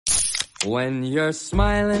When you're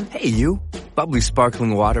smiling. Hey, you. Bubbly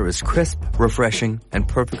sparkling water is crisp, refreshing, and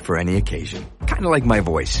perfect for any occasion. Kind of like my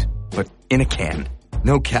voice, but in a can.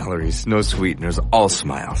 No calories, no sweeteners, all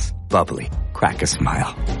smiles. Bubbly. Crack a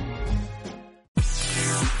smile.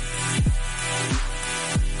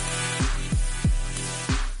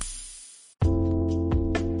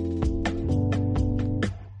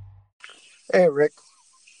 Hey, Rick.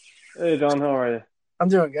 Hey, John, how are you? I'm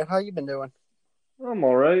doing good. How you been doing? I'm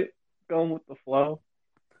all right. Going with the flow.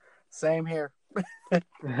 Same here.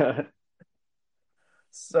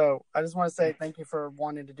 So, I just want to say thank you for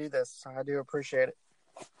wanting to do this. I do appreciate it.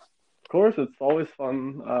 Of course, it's always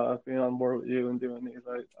fun being on board with you and doing these.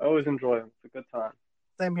 I always enjoy them. It's a good time.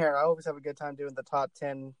 Same here. I always have a good time doing the top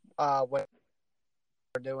 10 what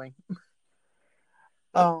we're doing.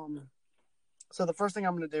 So the first thing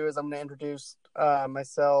I'm going to do is I'm going to introduce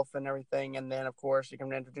myself and everything, and then, of course, you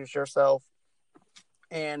can introduce yourself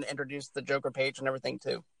and introduce the Joker page and everything,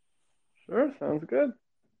 too. Sure, sounds good.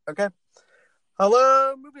 Okay.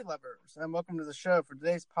 Hello, movie lovers, and welcome to the show. For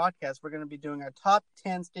today's podcast, we're going to be doing our top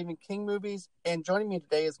 10 Stephen King movies, and joining me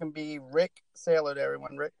today is going to be Rick. Say hello to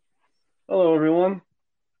everyone, Rick. Hello, everyone.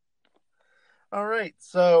 All right,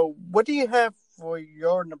 so what do you have for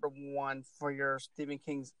your number one for your Stephen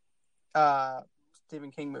King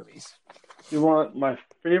movies? You want my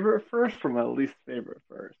favorite first or my least favorite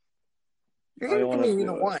first? You're going to give me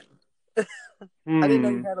either one. I didn't know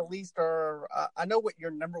you had a least or... I know what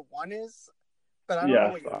your number one is, but I don't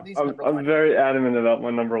know what your least number one is. I'm very adamant about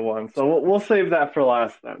my number one, so we'll save that for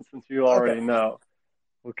last then, since you already know.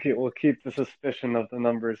 We'll keep the suspicion of the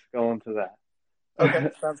numbers going to that.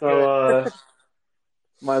 Okay, sounds good.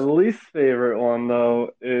 My least favorite one,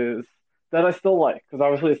 though, is that I still like, because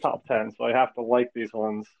obviously it's top 10, so I have to like these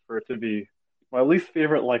ones for it to be my least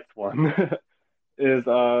favorite liked one, is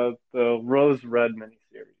the Rose Red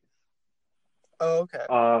miniseries. Oh,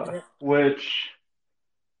 okay. Which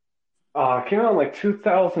came out in like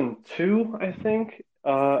 2002, I think.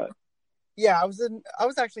 Yeah, I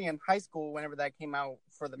was actually in high school whenever that came out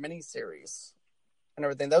for the miniseries and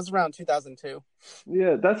everything. That was around 2002.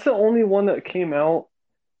 Yeah, that's the only one that came out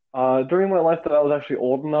during my life that I was actually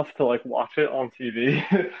old enough to like watch it on TV.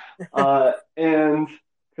 And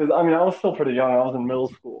because I was still pretty young. I was in middle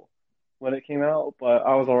school when it came out, but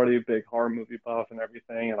I was already a big horror movie buff and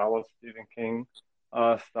everything, and I love Stephen King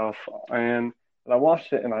stuff. And I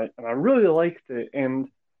watched it, and I really liked it, and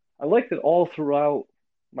I liked it all throughout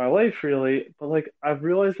my life, really. But like I've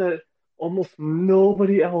realized that almost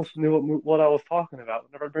nobody else knew what I was talking about.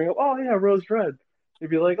 Whenever I bring up, oh yeah, Rose Red, they'd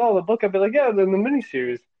be like, oh, the book. I'd be like, yeah, then the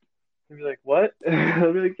miniseries. They'd be like, what?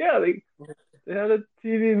 I'd be like, yeah, they had a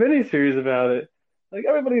TV miniseries about it. Like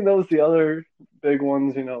everybody knows the other big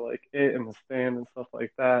ones, like It and The Stand and stuff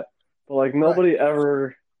like that. But like nobody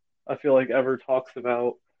ever, I feel like, ever talks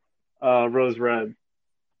about Rose Red.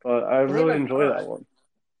 But I really enjoy that one.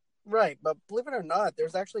 Right, but believe it or not,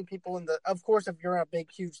 there's actually people of course, if you're a big,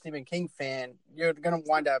 huge Stephen King fan, you're gonna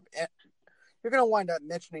wind up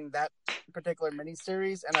mentioning that particular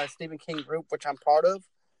miniseries in our Stephen King group, which I'm part of.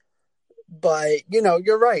 But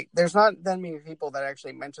you're right. There's not that many people that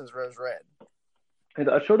actually mentions Rose Red. And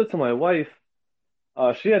I showed it to my wife.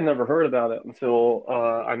 She had never heard about it until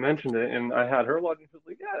I mentioned it, and I had her watching. She was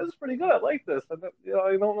like, "Yeah, this is pretty good. I like this." And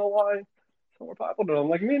I don't know why it's not more popular. I'm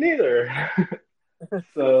like, me neither.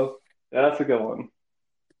 So yeah, that's a good one.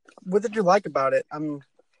 What did you like about it? I'm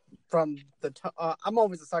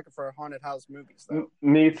always a sucker for haunted house movies, though.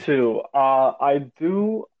 Me too. I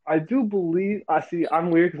do believe. I'm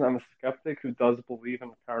weird because I'm a skeptic who does believe in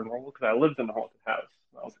the paranormal because I lived in a haunted house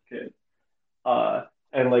when I was a kid.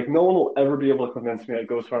 And like no one will ever be able to convince me that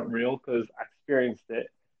ghosts aren't real because I experienced it.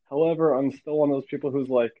 However, I'm still one of those people who's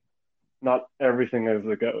like, not everything is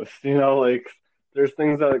a ghost. Like there's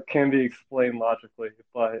things that can be explained logically,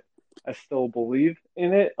 but I still believe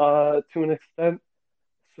in it to an extent.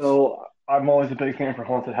 So I'm always a big fan for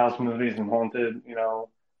haunted house movies and haunted,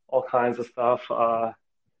 all kinds of stuff.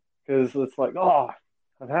 Because it's like,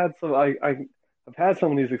 I've had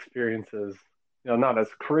some of these experiences. Not as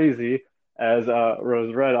crazy as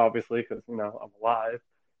Rose Red, obviously, because I'm alive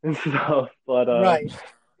and stuff. But right.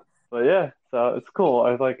 But yeah, so it's cool.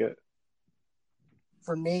 I like it.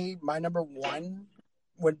 For me, my number one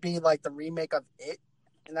would be like the remake of It,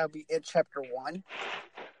 and that would be It Chapter 1.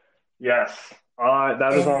 Yes,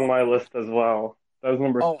 that is on my list as well. That was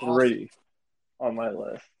number 3 on my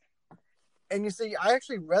list. And you see, I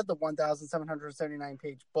actually read the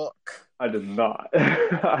 1,779-page book. I did not.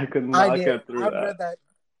 I could not get through that. I read that.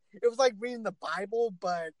 It was like reading the Bible,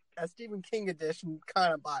 but a Stephen King edition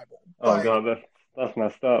kind of Bible. Oh, God, That's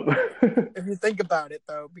messed up. If you think about it,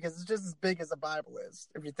 though, because it's just as big as the Bible is.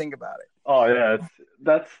 If you think about it, Oh yeah,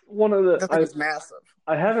 that's one of the the thing is massive.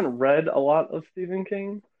 I haven't read a lot of Stephen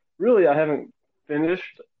King. Really, I haven't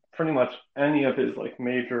finished pretty much any of his like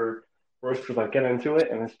major works because I get into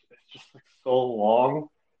it and it's just like so long,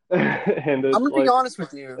 and I'm it's gonna be like honest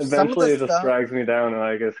with you. Some of the eventually it just stuff. drags me down and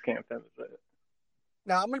I just can't finish it.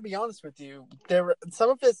 Now, I'm gonna be honest with you. Some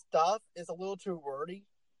of his stuff is a little too wordy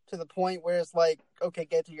to the point where it's like, okay,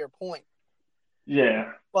 get to your point.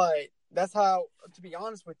 Yeah, But that's how, to be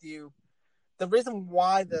honest with you, the reason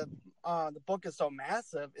why the book is so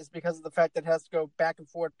massive is because of the fact that it has to go back and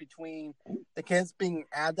forth between the kids being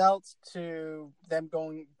adults to them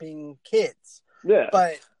being kids. yeah,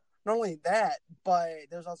 But not only that, but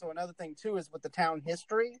there's also another thing too is with the town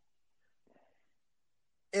history.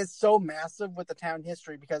 It's so massive with the town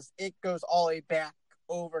history because it goes all the way back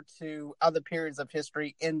over to other periods of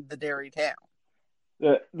history in the Derry town.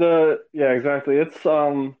 yeah, exactly. It's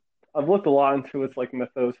I've looked a lot into its like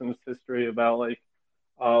mythos and its history about like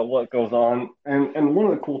what goes on. And one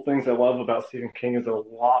of the cool things I love about Stephen King is that a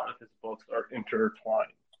lot of his books are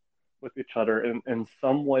intertwined with each other in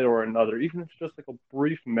some way or another, even if it's just like a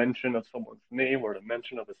brief mention of someone's name or a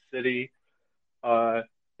mention of a city. Uh,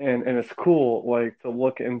 and it's cool like to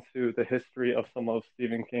look into the history of some of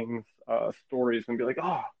Stephen King's stories and be like,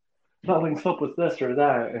 oh, that links up with this or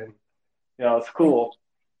that, and it's cool.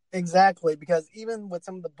 Exactly, because even with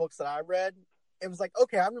some of the books that I read, it was like,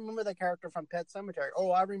 okay, I remember that character from Pet Sematary. Oh,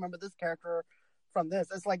 I remember this character from this.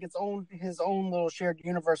 It's like his own little shared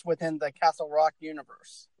universe within the Castle Rock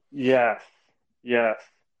universe. Yes, yes.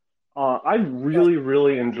 I But really,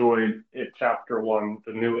 really enjoyed It Chapter One,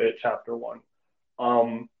 the new It Chapter One.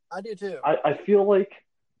 Um, I do too. I feel like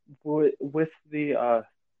with the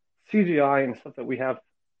CGI and stuff that we have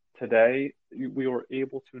today, we were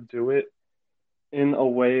able to do it in a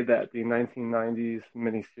way that the 1990s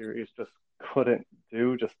miniseries just couldn't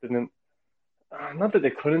do, just didn't. Not that they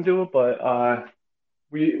couldn't do it, but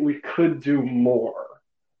we could do more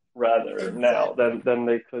rather now Exactly. than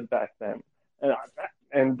they could back then. And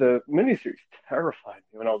and the miniseries terrified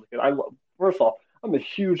me when I was a kid. First off, I'm a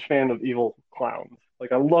huge fan of evil clowns.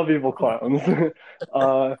 Like I love evil clowns.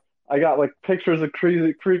 I got like pictures of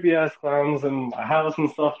creepy ass clowns in my house and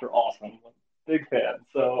stuff. They're awesome. Big fan.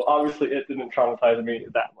 So obviously it didn't traumatize me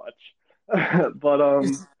that much. But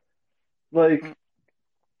like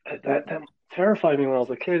that terrified me when I was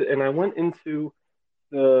a kid, and I went into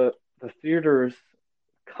the theaters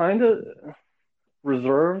kind of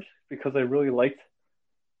reserved because I really liked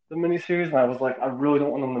the miniseries, and I was like, I really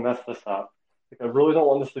don't want them to mess this up. Like, I really don't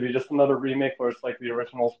want this to be just another remake where it's like the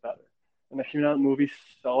original's better. And I came out of the movie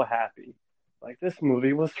so happy. Like, this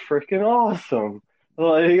movie was freaking awesome.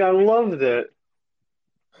 Like, I loved it.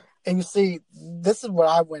 And you see, this is what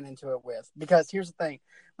I went into it with. Because here's the thing.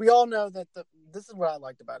 We all know that this is what I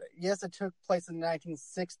liked about it. Yes, it took place in the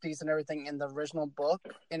 1960s and everything in the original book.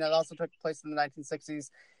 And it also took place in the 1960s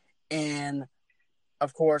and,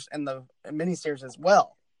 of course, in the miniseries as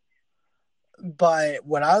well. But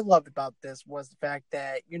what I loved about this was the fact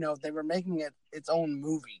that, they were making it its own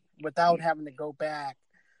movie without having to go back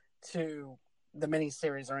to the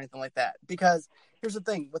miniseries or anything like that. Because here's the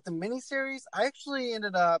thing, with the miniseries, I actually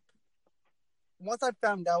ended up, once I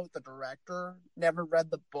found out the director never read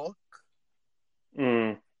the book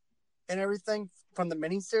Mm. and everything from the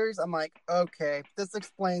miniseries, I'm like, okay, this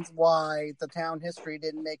explains why the town history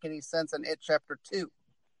didn't make any sense in It Chapter 2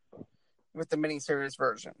 with the miniseries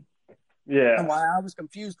version. Yeah. And why I was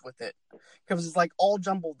confused with it. Because it's like all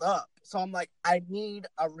jumbled up. So I'm like, I need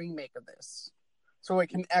a remake of this. So it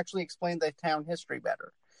can actually explain the town history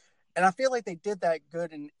better. And I feel like they did that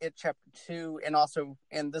good in It Chapter 2 and also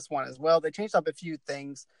in this one as well. They changed up a few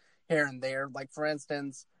things here and there. Like, for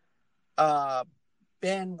instance,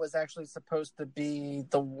 Ben was actually supposed to be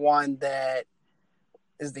the one that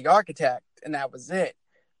is the architect, and that was it.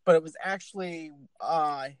 But it was actually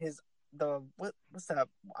what's that?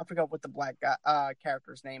 I forgot what the black guy,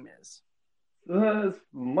 character's name is. That's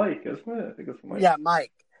Mike, isn't it? I think it's Mike. Yeah,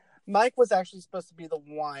 Mike. Mike was actually supposed to be the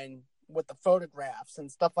one with the photographs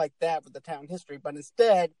and stuff like that with the town history, but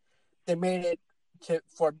instead they made it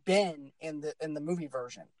for Ben in the movie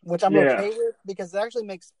version, which I'm okay with because it actually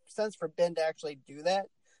makes sense for Ben to actually do that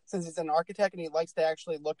since he's an architect and he likes to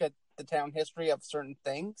actually look at the town history of certain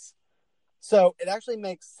things. So it actually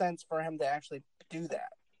makes sense for him to actually do that.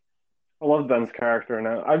 I love Ben's character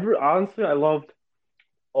now. Honestly, I loved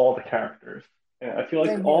all the characters. And I feel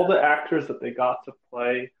like all the actors that they got to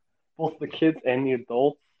play, both the kids and the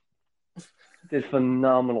adults, did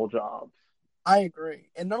phenomenal jobs. I agree.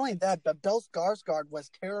 And not only that, but Bill Skarsgård was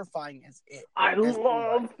terrifying as it I as Pennywise.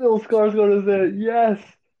 love Bill Skarsgård as it. Yes,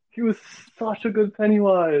 he was such a good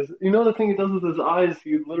Pennywise. You know the thing he does with his eyes?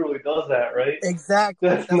 He literally does that, right? Exactly.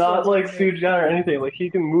 That's That's what not like made it. CGI or anything. Like he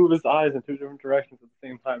can move his eyes in two different directions at the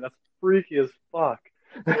same time. That's freaky as fuck.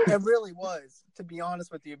 It really was, to be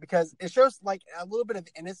honest with you, because it shows like a little bit of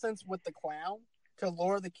innocence with the clown to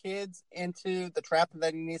lure the kids into the trap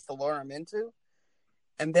that he needs to lure them into.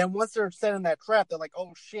 And then once they're set in that trap, they're like,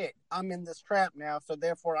 "Oh shit, I'm in this trap now, so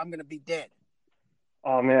therefore I'm gonna be dead."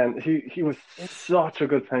 Oh man, he was It's such a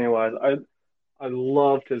good Pennywise. I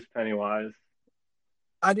loved his Pennywise.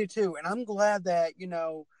 I do too, and I'm glad that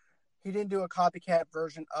he didn't do a copycat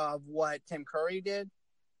version of what Tim Curry did.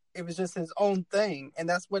 It was just his own thing, and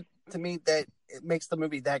that's what to me that it makes the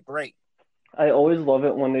movie that great. I always love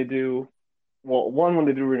it when they do, well, one, when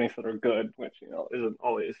they do remakes that are good, which, isn't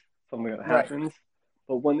always something that Right. happens,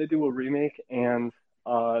 but when they do a remake and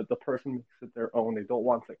the person makes it their own, they don't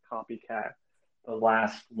want to copycat the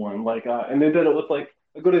last one. Like, and they did it with, like,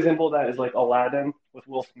 a good example of that is, like, Aladdin with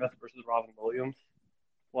Will Smith versus Robin Williams.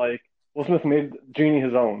 Like, Will Smith made Genie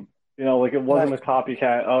his own. Like, it wasn't Right. a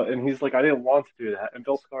copycat, and he's like, I didn't want to do that. And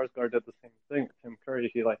Bill Skarsgård did the same thing with Tim Curry.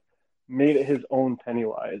 He, like, made it his own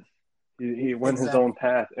Pennywise. He went his own Exactly.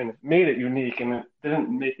 path and it made it unique and it didn't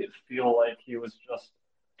make it feel like he was just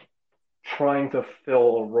trying to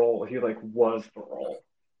fill a role. He like was the role.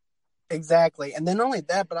 Exactly. And then not only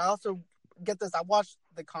that, but I also get this. I watched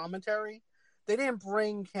the commentary. They didn't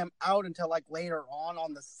bring him out until like later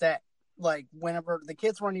on the set. Like whenever the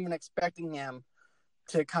kids weren't even expecting him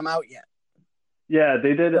to come out yet. Yeah,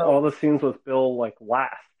 they did So all the scenes with Bill like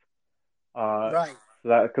last. Uh, right, so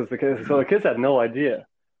that because the kids had no idea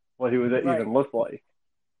what he would right, even look like.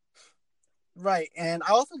 right. And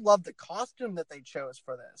I also love the costume that they chose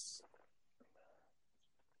for this.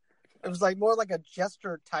 It was like more like a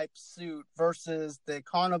jester type suit versus the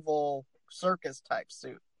carnival circus type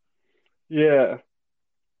suit. Yeah.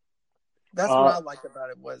 That's what Uh, I liked about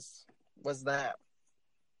it was that.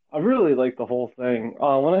 I really liked the whole thing.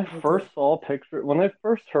 When I Me too. first saw a picture, when I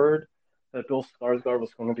first heard that Bill Skarsgård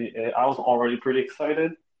was going to be it, I was already pretty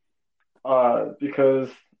excited. Because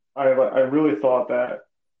I really thought that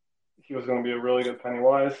he was going to be a really good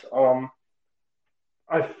Pennywise.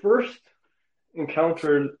 I first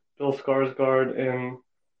encountered Bill Skarsgård in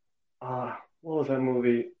what was that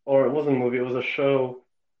movie? Or it wasn't a movie. It was a show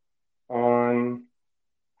on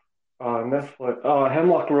Netflix.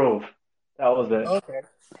 Hemlock Grove. That was it. Okay.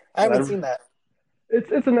 I And haven't seen that. it's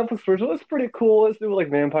a Netflix original. It's pretty cool. It's do with like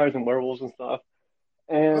vampires and werewolves and stuff.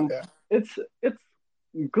 And Okay. it's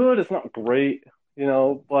good. It's not great,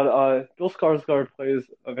 but Bill Skarsgård plays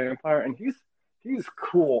a vampire, and he's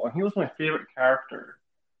cool, and he was my favorite character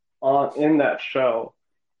in that show.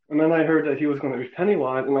 And then I heard that he was going to be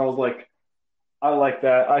Pennywise, and I was like, I like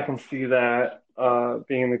that. I can see that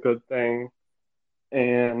being a good thing,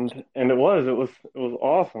 and it was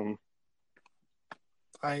awesome.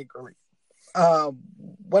 I agree.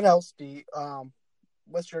 What else do you,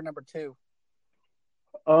 what's your number two?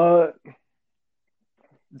 Uh,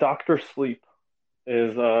 Doctor Sleep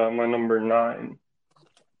is my number 9.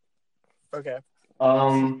 Okay.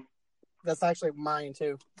 Um, That's actually mine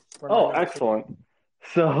too. For my oh, number two. excellent.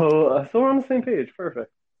 So we're on the same page.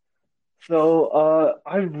 Perfect. So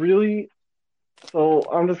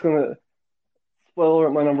I'm just gonna spoiler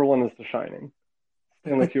alert, my number 1 is The Shining.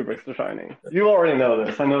 Stanley Kubrick's The Shining. You already know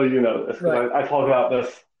this. I know you know this Right. because I talk about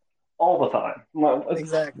this all the time.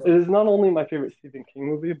 Exactly. It is not only my favorite Stephen King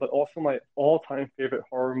movie, but also my all-time favorite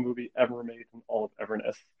horror movie ever made in all of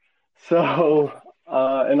everness. So,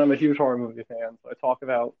 and I'm a huge horror movie fan, so I talk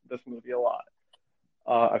about this movie a lot.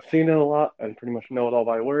 I've seen it a lot. I pretty much know it all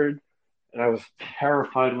by word. And I was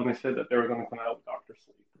terrified when they said that they were going to come out with Doctor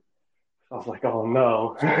Sleep. So I was like, oh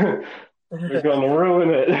no, they're going to ruin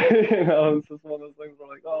it. It's just one of those things where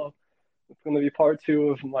like, oh, it's going to be part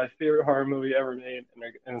 2 of my favorite horror movie ever made,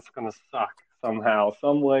 and it's going to suck somehow,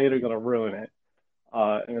 some way. They're going to ruin it.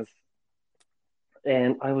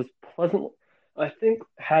 And I was pleasant. I think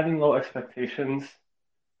having low expectations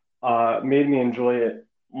made me enjoy it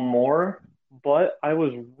more, but I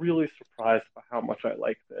was really surprised by how much I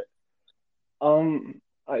liked it.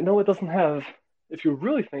 I know it doesn't have, if you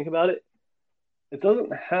really think about it, it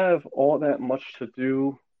doesn't have all that much to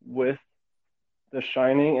do with The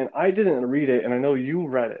Shining, and I didn't read it, and I know you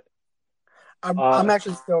read it. I'm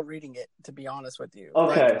actually still reading it, to be honest with you.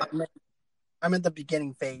 Like Okay. I'm at the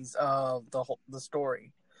beginning phase of the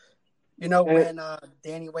story. You know And when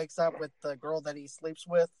Danny wakes up with the girl that he sleeps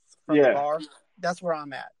with from the yeah, bar? That's where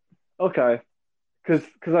I'm at. okay. Because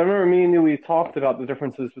I remember me and you, we talked about the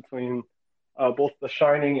differences between both The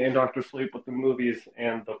Shining and Doctor Sleep with the movies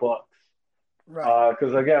and the books. Right.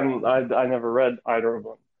 Because again, I never read either of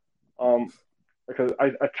them. Because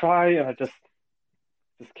I try and I just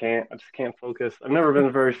can't focus. I've never been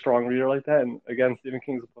a very strong reader like that. And again, Stephen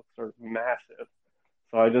King's books are massive.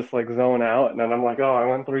 So I just like zone out and then I'm like, oh, I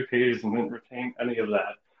went 3 pages and didn't retain any of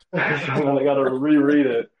that. So then I gotta reread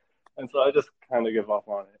it. And so I just kind of give up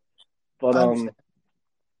on it. But I understand.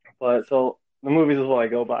 but so the movies is what I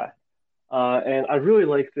go by. And I really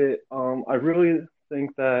liked it. I really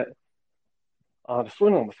think that the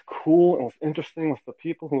storyline was cool and was interesting with the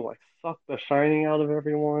people who like sucked the shining out of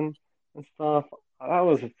everyone and stuff. That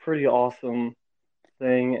was a pretty awesome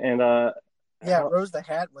thing. And Yeah, Rose the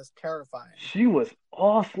Hat was terrifying. she was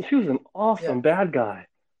awesome. She was an awesome bad guy.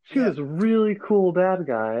 She was a really cool bad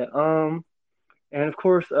guy. And of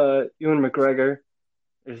course, Ewan McGregor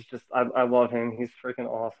is just I love him. He's freaking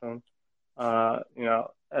awesome. You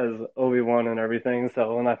know, as Obi-Wan and everything.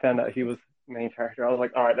 So when I found out he was the main character, I was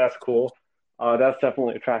like, all right, that's cool. That's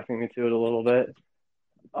definitely attracting me to it a little bit.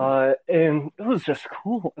 And it was just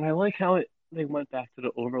cool. And I like how they went back to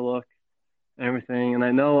the Overlook and everything. And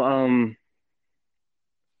I know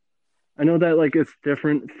that like it's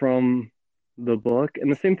different from the book.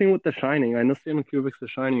 And the same thing with The Shining. I know Stanley Kubrick's The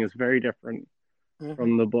Shining is very different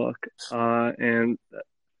from the book.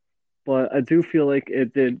 But I do feel like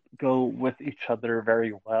it did go with each other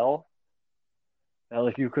very well. That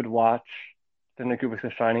like you could watch Stanley Kubrick's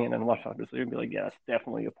The Shining and then watch Doctor Sleep and be like, yeah, it's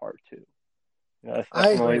definitely a part two. You know, it's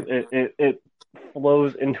definitely it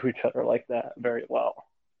flows into each other like that very well.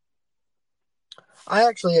 I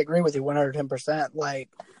actually agree with you 110%. Like,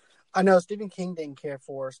 I know Stephen King didn't care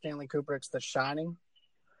for Stanley Kubrick's The Shining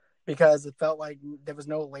because it felt like there was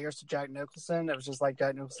no layers to Jack Nicholson. It was just like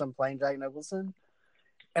Jack Nicholson playing Jack Nicholson.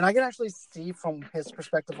 And I can actually see from his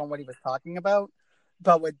perspective on what he was talking about.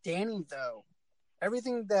 But with Danny, though,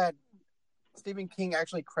 everything that Stephen King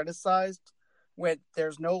actually criticized with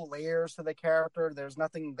there's no layers to the character, there's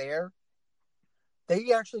nothing there,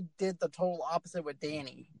 they actually did the total opposite with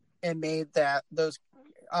Danny and made those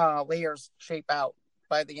layers shape out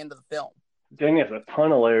by the end of the film. Danny has a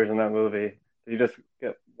ton of layers in that movie. You just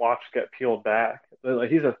get peeled back. Like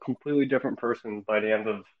he's a completely different person by the end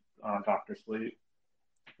of Doctor Sleep.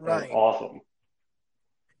 Right. That's awesome.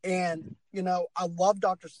 And, you know, I love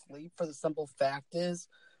Doctor Sleep for the simple fact is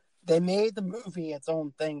they made the movie its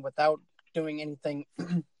own thing without doing anything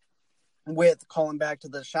with calling back to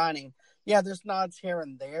The Shining. Yeah, there's nods here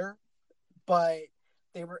and there, but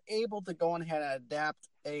they were able to go ahead and adapt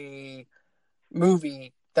a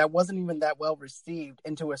movie that wasn't even that well received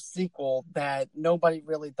into a sequel that nobody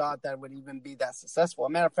really thought that would even be that successful. As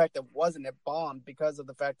a matter of fact, it wasn't. It bombed because of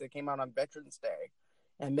the fact that it came out on Veterans Day.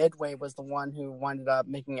 And Midway was the one who ended up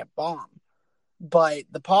making it bomb. But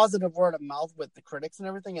the positive word of mouth with the critics and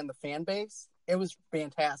everything and the fan base, it was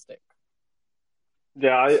fantastic.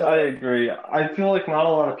 Yeah, I agree. I feel like not a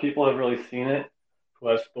lot of people have really seen it who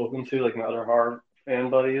I've spoken to, like my other horror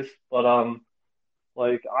fan buddies. But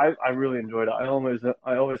like I really enjoyed it. I always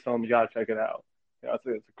tell them you gotta check it out. Yeah, it's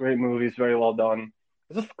a great movie. It's very well done.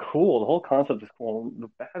 It's just cool. The whole concept is cool. The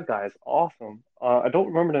bad guy is awesome. I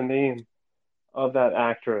don't remember the name of that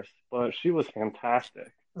actress, but she was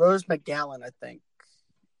fantastic. Rose McGowan, I think,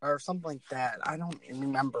 or something like that. I don't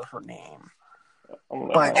remember her name,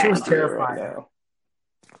 but she was terrifying. Right,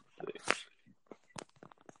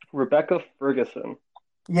 Rebecca Ferguson.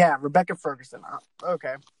 Yeah, Rebecca Ferguson.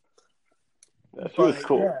 Okay. Yeah, she was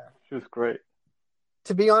cool. Yeah. She was great.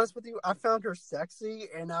 To be honest with you, I found her sexy,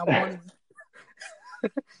 and I wanted.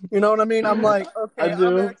 You know what I mean? I'm like, okay,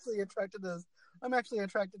 I'm actually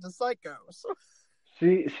attracted to psychos.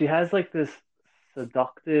 She has like this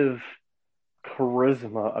seductive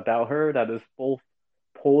charisma about her that is both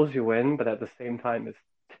pulls you in, but at the same time is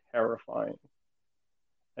terrifying.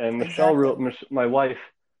 And Michelle, my wife,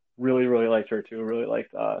 really liked her too. Really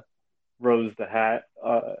liked Rose the Hat.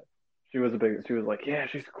 She was like, yeah,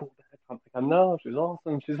 she's cool. I'm like, no, she's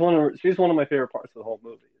awesome. She's one of my favorite parts of the whole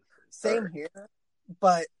movie. Same here.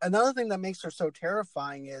 But another thing that makes her so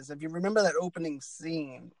terrifying is if you remember that opening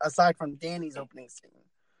scene, aside from Danny's opening scene,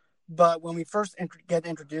 but when we first get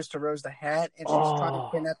introduced to Rose the Hat and she's trying to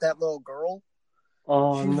kidnap that little girl, she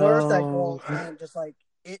lures that girl in just like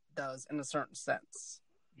it does in a certain sense.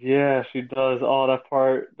 Yeah, she does. Oh, that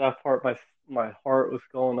part, my heart was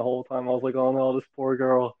going the whole time. I was like, oh no, this poor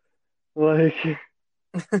girl. Like,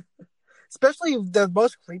 especially the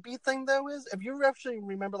most creepy thing though is if you actually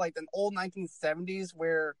remember like the old 1970s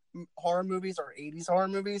where horror movies or 80s horror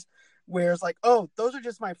movies where it's like, oh, those are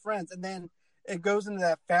just my friends, and then it goes into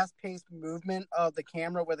that fast-paced movement of the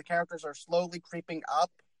camera where the characters are slowly creeping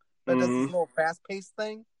up that does this Mm-hmm. little fast-paced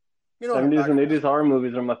thing. You know what I'm 70s talking and about. 80s horror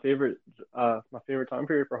movies are my favorite time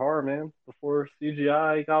period for horror, man. Before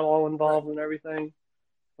CGI got all Right. involved and everything.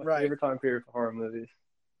 My Right. favorite time period for horror movies.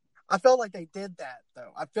 I felt like they did that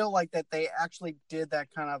though. I feel like that they actually did that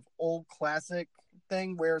kind of old classic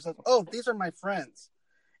thing where it's like, oh, these are my friends,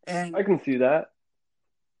 and I can see that.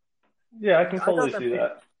 Yeah, I can I got totally that see feel.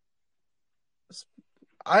 that.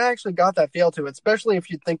 I actually got that feel to it, especially if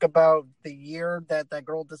you think about the year that that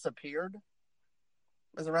girl disappeared.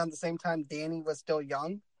 It was around the same time Danny was still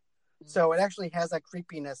young, so it actually has that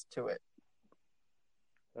creepiness to it.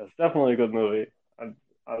 That's definitely a good movie.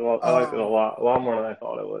 I liked it Um, a lot more than I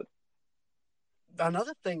thought it would.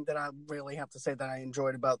 Another thing that I really have to say that I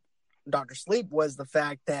enjoyed about Doctor Sleep was the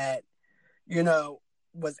fact that, you know,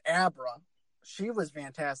 was Abra. She was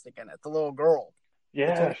fantastic in it, the little girl.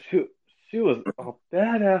 Yeah, she was a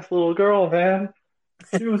badass little girl, man.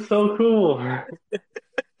 She was so cool.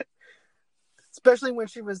 Especially when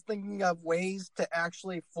she was thinking of ways to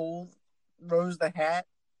actually fool Rose the Hat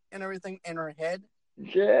and everything in her head.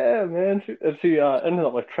 Yeah, man. She ended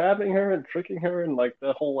up like trapping her and tricking her and like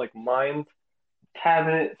the whole like mind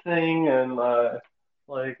cabinet thing and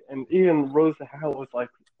and even Rosa Howe was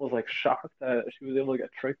like shocked that she was able to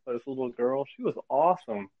get tricked by this little girl. She was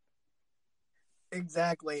awesome.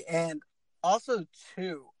 Exactly. And also,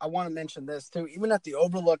 too, I want to mention this, too. Even at the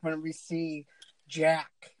Overlook, when we see Jack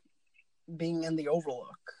being in the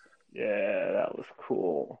Overlook. Yeah, that was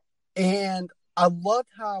cool. And I loved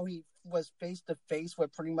how he was face to face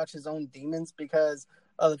with pretty much his own demons because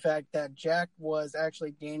of the fact that Jack was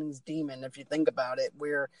actually Danny's demon, if you think about it,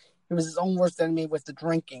 where he was his own worst enemy with the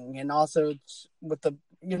drinking and also with the,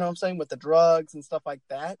 you know what I'm saying, with the drugs and stuff like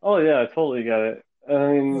that. Oh yeah, I totally get it. I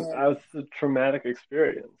mean, And that's a traumatic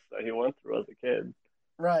experience that he went through as a kid.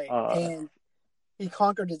 right. Uh, And he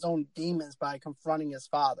conquered his own demons by confronting his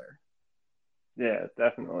father. yeah,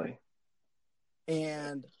 definitely.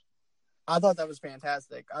 And I thought that was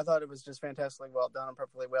fantastic. I thought it was just fantastically well done and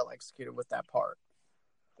perfectly well executed with that part.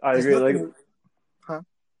 I There's agree. nothing, huh?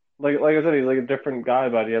 Like I said, he's like a different guy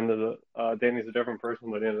by the end of the. Danny's a different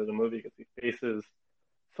person by the end of the movie because he faces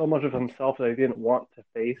so much of himself that he didn't want to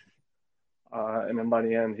face. And then by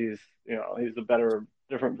the end, he's a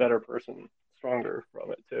better person, stronger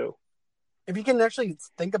from it too. If you can actually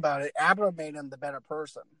think about it, Abra made him the better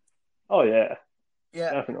person. Oh yeah,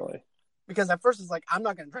 Yeah, definitely. because at first it's like, I'm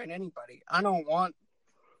not going to train anybody. I don't want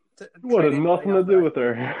to It train wanted anybody nothing to else. do Right? with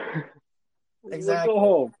her. Like, Exactly. go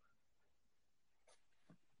home.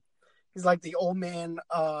 He's like the old man,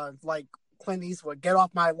 like Clint Eastwood. Get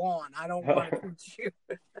off my lawn. I don't want to teach you.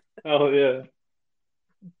 Oh yeah.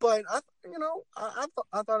 But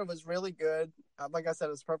I thought it was really good. Like I said,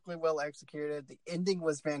 it was perfectly well executed. The ending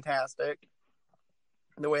was fantastic.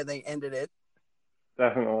 The way they ended it.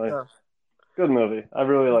 Definitely. Uh, Good movie. I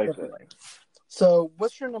really liked it. definitely. So,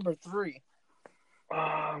 what's your number 3?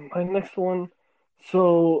 My next one.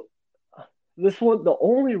 So this one, the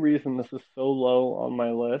only reason this is so low on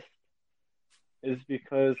my list is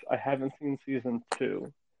because I haven't seen season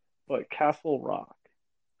 2, but Castle Rock.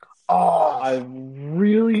 I Oh,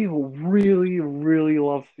 really, really, really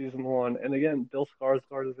love season 1. And again, Bill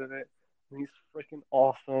Skarsgård is in it. He's freaking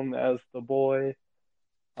awesome as the boy.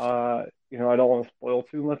 I don't want to spoil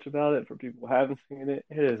too much about it for people who haven't seen it.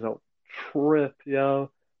 It is a trip, yo.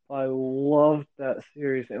 I love that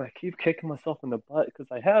series, and I keep kicking myself in the butt because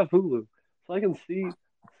I have Hulu, so I can see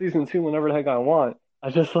season 2 whenever the heck I want. I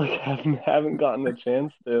just like haven't gotten the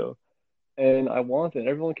chance to, and I want it.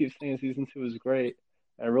 Everyone keeps saying season 2 is great.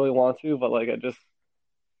 I really want to, but like I just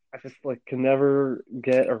like can never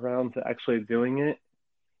get around to actually doing it,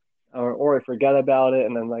 or I forget about it,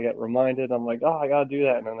 and then I get reminded. I'm like, oh, I gotta do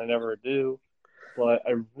that, and then I never do. But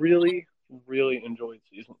I really, really enjoyed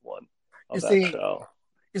season 1 you of that see, show.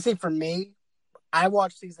 for me, I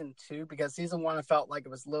watched season 2 because season 1 I felt like it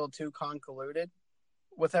was a little too convoluted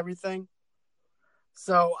with everything.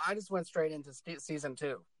 So I just went straight into season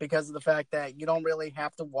 2 because of the fact that you don't really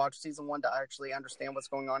have to watch season 1 to actually understand what's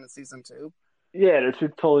going on in season 2. Yeah, they're two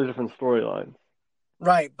totally different storylines.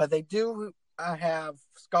 Right, but they do have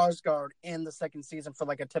Skarsgård in the second season for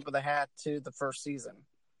like a tip of the hat to the first season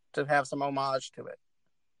to have some homage to it.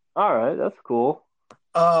 All right, that's cool.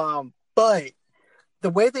 But the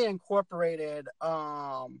way they incorporated,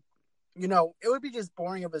 it would be just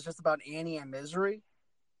boring if it was just about Annie and Misery,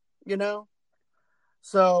 you know?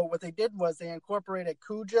 So what they did was they incorporated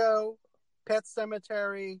Cujo, Pet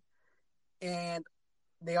Cemetery, and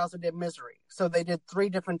they also did Misery. So they did 3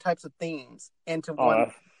 different types of themes into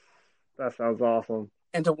That sounds awesome.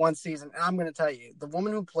 into one season. And I'm going to tell you, the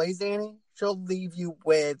woman who plays Annie, she'll leave you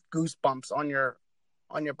with goosebumps on your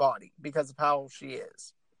on your body because of how she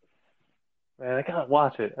is. Man, I gotta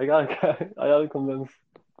watch it. I gotta convince.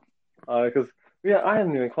 Because yeah, I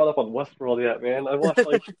haven't even caught up on Westworld yet, man. I watched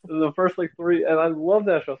like the first like three, and I love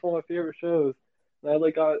that show. It's one of my favorite shows. And I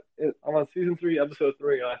like I'm on season 3, episode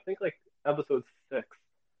 3, and I think like episode 6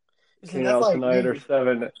 You see, came that's out like tonight me. or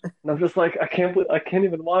 7, and I'm just like I can't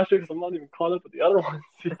even watch it because I'm not even caught up with the other ones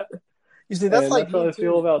yet. You see, that's And like that's how me I too.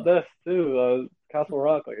 feel about this too. Castle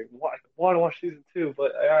Rock, like I want to watch season 2,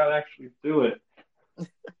 but I gotta actually do it.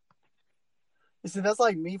 You see, that's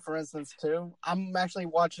like me, for instance, too. I'm actually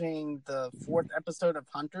watching the 4th episode of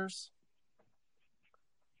Hunters,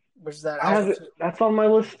 which is that I have Alpha it. That's on my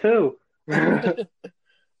list too. 2.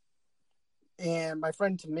 And my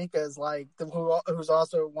friend Tamika is like, who's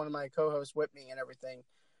also one of my co-hosts with me and everything.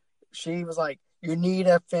 She was like, "You need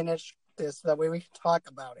to finish this, that way we can talk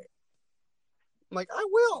about it." I'm like, "I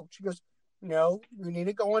will." She goes, "No, you need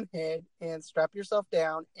to go ahead and strap yourself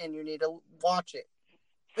down, and you need to watch it."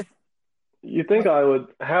 You think I would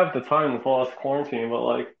have the time with all this quarantine, but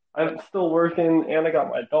like I'm still working and I got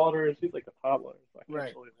my daughter. She's like a toddler, so I can't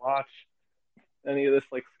Right. really watch any of this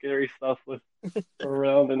like scary stuff with her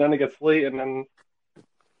around. And then it gets late, and then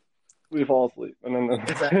we fall asleep, and then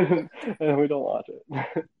Exactly. and we don't watch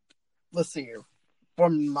it. Let's see here. For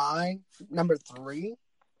my number 3,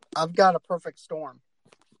 I've got A Perfect Storm.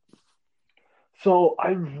 So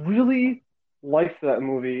I really liked that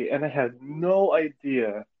movie, and I had no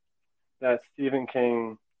idea that Stephen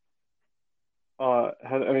King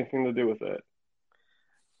had anything to do with it.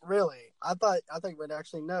 Really, I thought you would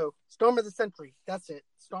actually know. Storm of the Century. That's it.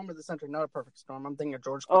 Storm of the Century, not A Perfect Storm. I'm thinking of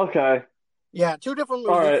George Clooney. Okay, Yeah, 2 different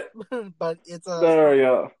all movies, right, but it's a there we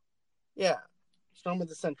go. yeah, Storm of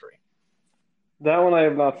the Century. That one I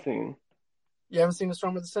have not seen. You haven't seen The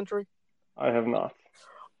Storm of the Century? I have not.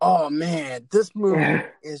 Oh man, this movie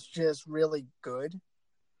is just really good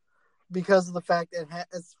because of the fact that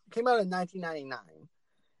it came out in 1999.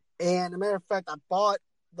 And as a matter of fact, I bought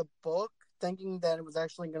the book thinking that it was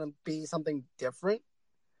actually going to be something different,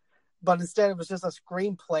 but instead it was just a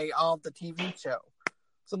screenplay of the TV show.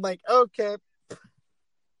 So I'm like, okay.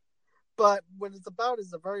 But what it's about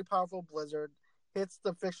is a very powerful blizzard hits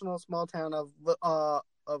the fictional small town of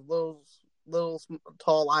Little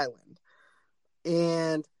Tall Island,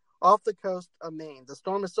 and off the coast of Maine. The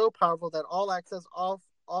storm is so powerful that all access off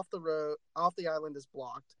the island is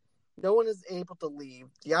blocked. No one is able to leave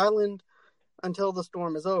the island until the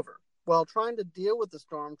storm is over. While trying to deal with the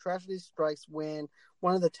storm, tragedy strikes when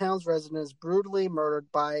one of the town's residents is brutally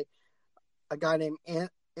murdered by a guy named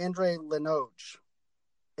Andre Lenoche,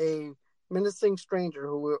 a menacing stranger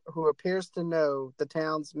who appears to know the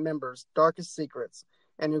town's members' darkest secrets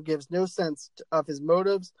and who gives no sense of his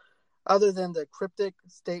motives other than the cryptic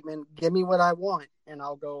statement, "Give me what I want and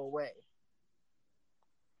I'll go away."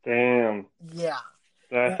 Damn, Yeah.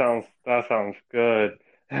 that sounds good.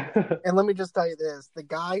 And let me just tell you this. The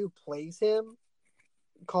guy who plays him,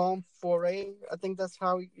 Colm Foray, I think that's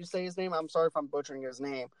how you say his name. I'm sorry if I'm butchering his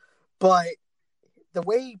name. But the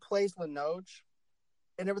way he plays Lenoche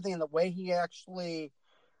and everything, and the way he actually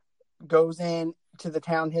goes in to the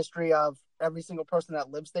town history of every single person that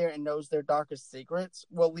lives there and knows their darkest secrets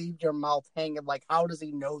will leave your mouth hanging. Like, how does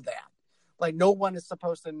he know that? Like, no one is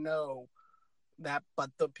supposed to know that but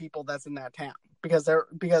the people that's in that town.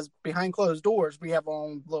 Because behind closed doors, we have our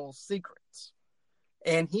own little secrets.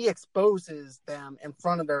 And he exposes them in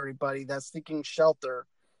front of everybody that's seeking shelter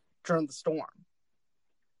during the storm.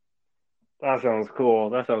 That sounds cool.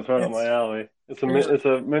 That sounds right up my alley. It's a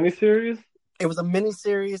miniseries? It was a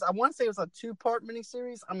miniseries. I want to say it was a 2-part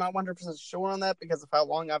miniseries. I'm not 100% sure on that because of how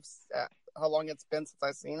long it's been since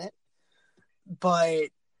I've seen it. But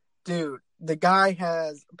dude, the guy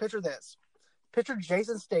has picture this. Picture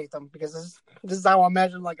Jason Statham, because this is how I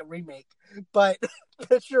imagine like a remake. But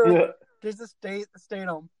picture Jason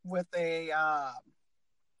Statham with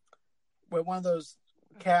with one of those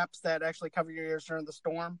caps that actually cover your ears during the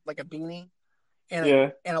storm, like a beanie,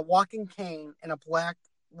 and a walking cane and a black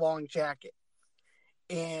long jacket.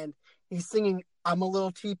 And he's singing, "I'm a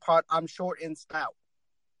little teapot, I'm short and stout."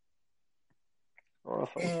 Oh,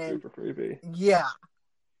 that sounds super creepy. Yeah,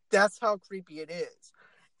 that's how creepy it is.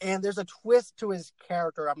 And there's a twist to his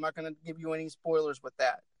character. I'm not going to give you any spoilers with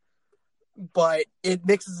that. But it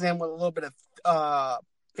mixes in with a little bit of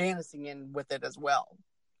fantasy in with it as well.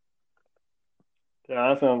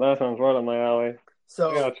 Yeah, that sounds right on my alley. So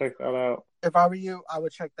I gotta check that out. If I were you, I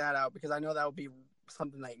would check that out because I know that would be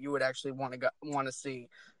something that you would actually want to see.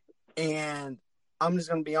 And I'm just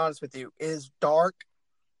going to be honest with you. It is dark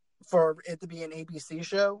for it to be an ABC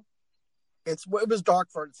show. It was dark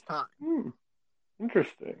for its time.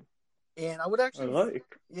 Interesting. And I would I actually, like.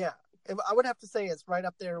 yeah, I would have to say it's right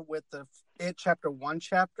up there with the It Chapter 1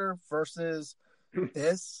 chapter versus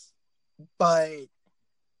this. But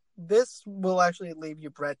this will actually leave you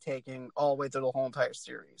breathtaking all the way through the whole entire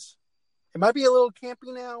series. It might be a little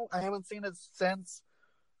campy now. I haven't seen it since.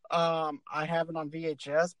 I have it on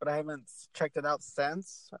VHS, but I haven't checked it out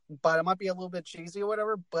since. But it might be a little bit cheesy or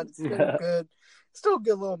whatever. But it's still good. Still a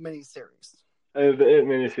good little mini series. The It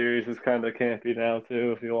miniseries is kind of campy now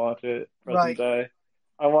too. If you watch it present Right. day,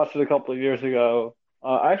 I watched it a couple of years ago.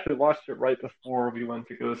 I actually watched it right before we went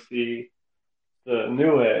to go see the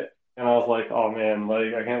new It, and I was like, oh man,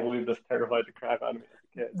 like I can't believe this terrified the crap out of me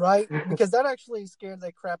as a Right, kid. because that actually scared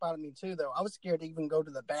the crap out of me too. Though I was scared to even go to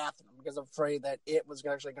the bathroom because I'm afraid that it was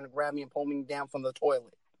actually going to grab me and pull me down from the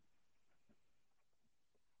toilet.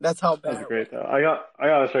 That's how bad. That's great though. I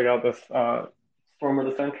gotta check out this Storm of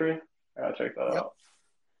the Century. I gotta check that Yep.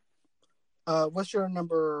 out. What's your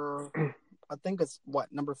number? I think it's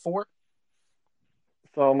number 4?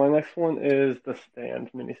 So my next one is the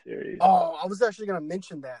Stand miniseries. Oh, I was actually going to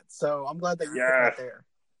mention that, so I'm glad that you put that there.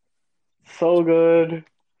 So good,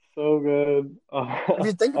 so good. If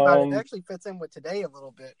you think about it, it actually fits in with today a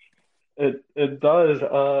little bit. It does.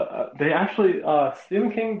 They actually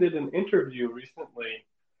Stephen King did an interview recently,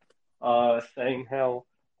 saying how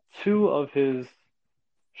 2 of his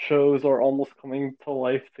shows are almost coming to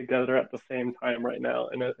life together at the same time right now,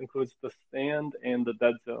 and it includes The Stand and The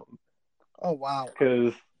Dead Zone. Oh wow!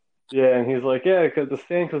 Because and he's like, yeah, because The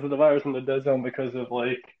Stand because of the virus, and The Dead Zone because of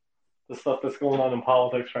like the stuff that's going on in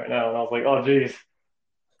politics right now. And I was like, oh geez,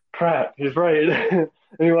 crap, he's right. And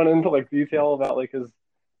he went into like detail about like his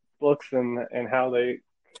books and how they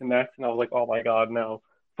connect, and I was like, oh my god, no.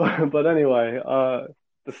 But anyway,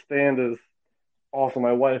 The Stand is awesome.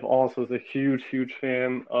 My wife also is a huge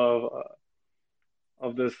fan of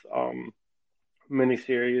this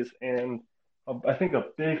miniseries, and I think a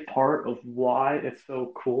big part of why it's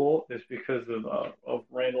so cool is because of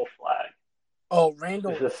Randall Flagg. Oh,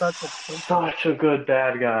 Randall He's is such a good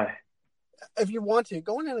bad guy. If you want to,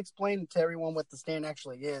 go in and explain to everyone what The Stand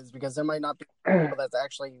actually is, because there might not be people that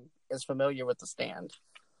actually is familiar with The Stand.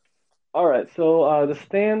 All right, so The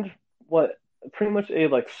Stand, pretty much a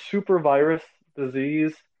like super virus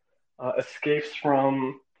disease escapes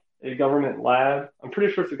from a government lab. I'm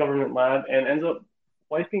pretty sure it's a government lab, and ends up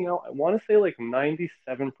wiping out, I want to say like 97%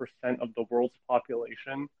 of the world's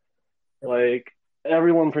population. Like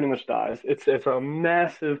everyone pretty much dies. It's a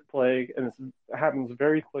massive plague, and it happens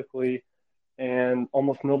very quickly, and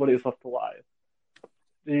almost nobody is left alive.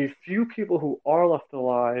 The few people who are left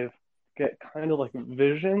alive get kind of like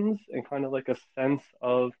visions and kind of like a sense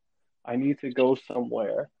of, I need to go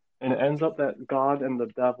somewhere. And it ends up that God and the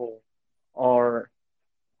devil are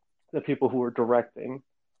the people who are directing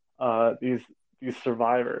these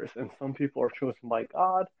survivors. And some people are chosen by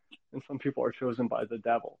God, and some people are chosen by the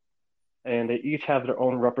devil. And they each have their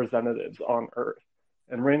own representatives on Earth.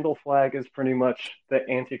 And Randall Flagg is pretty much the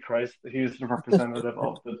Antichrist. He's the representative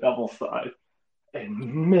of the devil's side.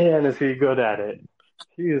 And man, is he good at it.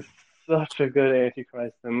 He is such a good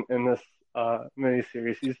Antichrist in this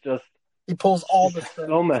miniseries. He pulls all the stuff.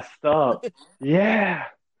 So messed up. Yeah.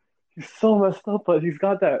 He's so messed up, but he's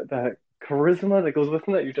got that charisma that goes with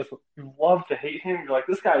him that you love to hate him. You're like,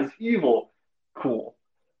 this guy's evil. Cool.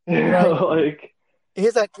 You know, like he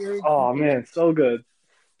has that eerie. Oh man, so good.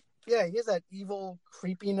 Yeah, he has that evil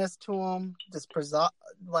creepiness to him. This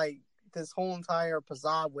whole entire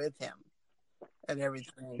pizzazz with him and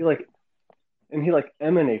everything. He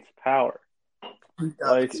emanates power.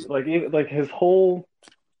 Like his whole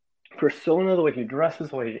persona, the way he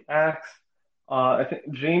dresses, the way he acts. I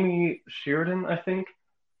think Jamie Sheridan,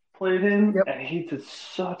 played him, and he did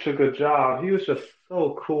such a good job. He was just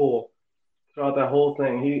so cool throughout that whole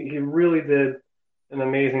thing. He really did an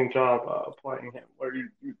amazing job playing him. Where you,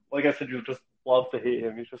 like I said, you just love to hate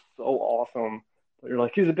him. He's just so awesome. But you're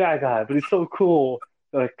like, he's a bad guy, but he's so cool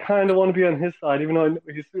that I kind of want to be on his side, even though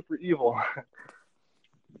he's super evil.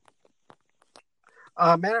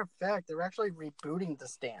 Matter of fact, they're actually rebooting The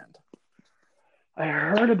Stand. I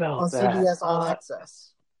heard about that. On CBS All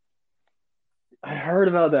Access. I heard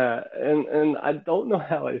about that, and I don't know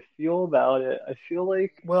how I feel about it. I feel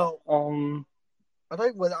like, I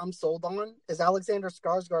think what I'm sold on is Alexander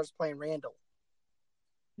Skarsgård's playing Randall.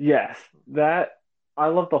 Yes, I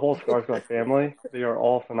love the whole Skarsgård family. They are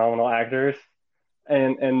all phenomenal actors,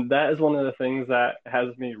 and that is one of the things that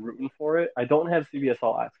has me rooting for it. I don't have CBS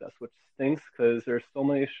All Access, which stinks because there's so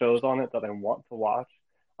many shows on it that I want to watch.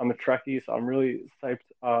 I'm a Trekkie, so I'm really psyched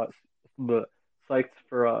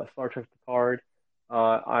for Star Trek Picard.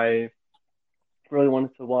 I really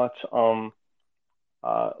wanted to watch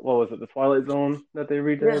what was it, the Twilight Zone that they Yeah.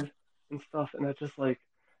 redid and stuff, and I just like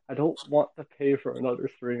I don't want to pay for another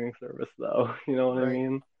streaming service though, you know what I Right.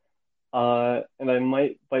 mean? And I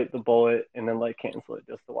might bite the bullet and then like cancel it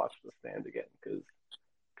just to watch The Stand again because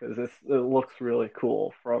it looks really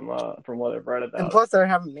cool from what I've read And about it. plus, they're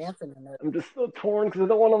having Manson in it. I'm just so torn because I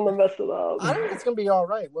don't want them to mess it I think up. it's gonna be all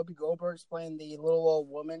right. Whoopi Goldberg's playing the little old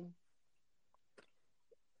woman,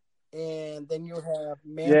 and then you have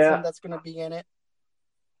Manson Yeah, that's gonna be in it.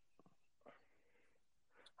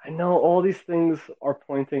 I know all these things are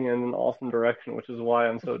pointing in an awesome direction, which is why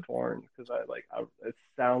I'm so torn because it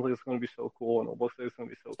sounds like it's going to be so cool and it looks like it's going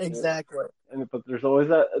to be so cool. Exactly. But there's always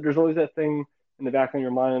that thing in the back of your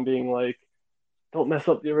mind being like, don't mess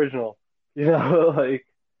up the original, you know, like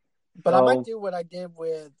But I might so. do what I did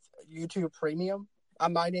with YouTube Premium. I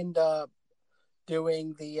might end up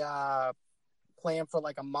doing the plan for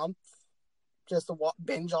like a month just to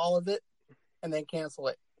binge all of it and then cancel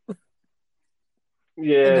it and do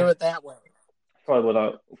Yeah, it that way it's probably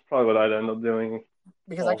what I'd end up doing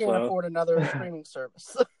because I can't also. afford another streaming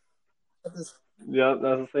service. Yeah,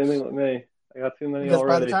 that's the same thing with me. I got too many Because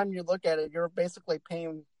by the already. time you look at it, you're basically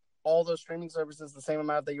paying all those streaming services the same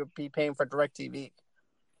amount that you'd be paying for DirecTV.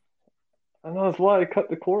 I know that's why I cut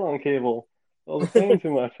the cord on cable. I was paying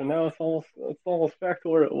too much, and now it's almost back to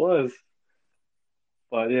where it was.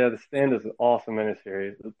 But yeah, The Stand is an awesome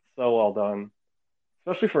miniseries. It's so well done,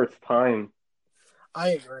 especially for its time. I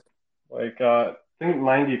agree. Like I think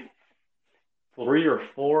 93 or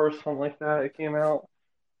 4 or something like that. It came out.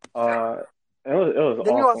 Uh, it was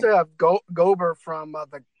Then you awesome. also have Gober from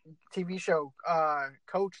the TV show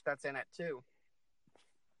Coach that's in it too.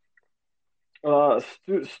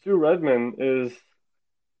 Stu Redman is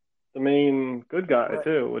the main good guy Right.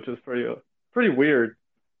 too, which is pretty weird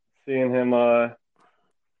seeing him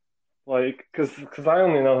like because I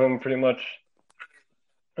only know him pretty much.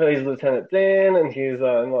 He's Lieutenant Dan, and he's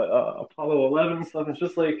in like, Apollo 11 and stuff. It's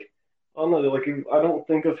just like I don't know, like I don't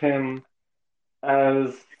think of him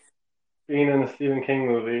as being in a Stephen King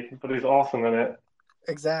movie, but he's awesome in it.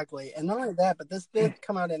 Exactly. And not only that, but this did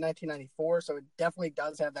come out in 1994, so it definitely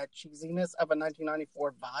does have that cheesiness of a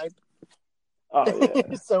 1994 Oh vibe.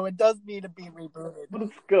 yeah, So it does need to be rebooted. but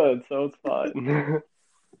it's good, so it's fine.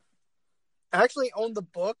 I actually own the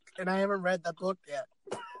book, and I haven't read that book yet.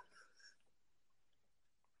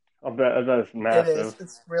 I bet it's It is. massive.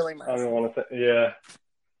 It's really I don't massive. even want to.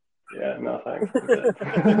 Yeah, no thanks. I'm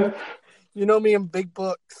good. You know me and big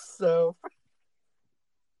books, so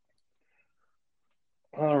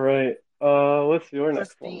All right. What's your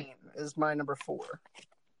next one? Christine is my number 4.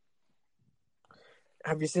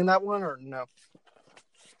 Have you seen that one or no?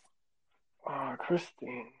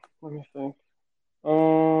 Christine. Let me think.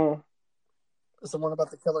 Is the one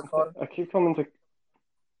about the killer car? I keep coming to.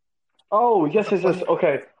 Oh, With yes, the yes, yes. plane?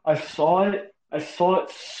 Okay. I saw it. I saw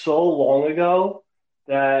it so long ago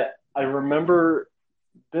that I remember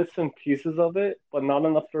bits and pieces of it, but not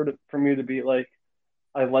enough for me to be like,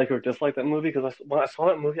 I like or dislike that movie. Because when I saw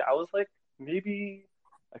that movie, I was like maybe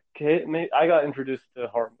a kid. Maybe, I got introduced to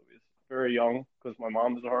horror movies very young because my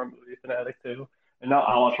mom is a horror movie fanatic too. And now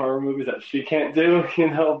I watch horror movies that she can't do, you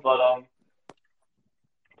know.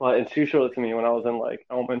 And she showed it to me when I was in like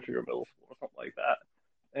elementary or middle school or something like that.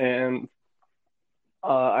 And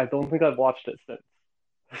I don't think I've watched it since.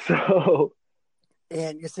 So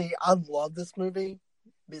And you see, I love this movie.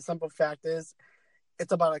 The simple fact is,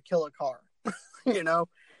 it's about a killer car, you know?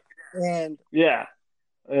 And yeah,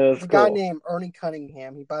 it's the guy cool. named Ernie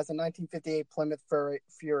Cunningham, he buys a 1958 Plymouth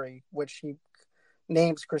Fury, which he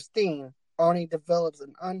names Christine. Ernie develops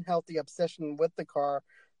an unhealthy obsession with the car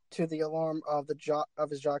to the alarm of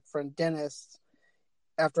his jock friend Dennis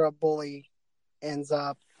after a bully ends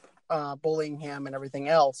up bullying him and everything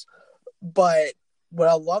else. But what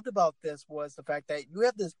I loved about this was the fact that you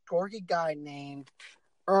have this dorky guy named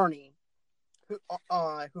Ernie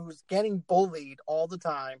who's getting bullied all the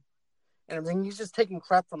time and everything. He's just taking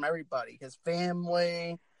crap from everybody, his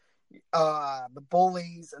family, the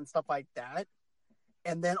bullies and stuff like that.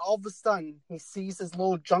 And then all of a sudden, he sees his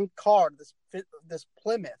little junk car, this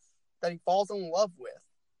Plymouth that he falls in love with.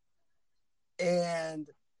 And,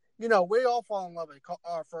 you know, we all fall in love with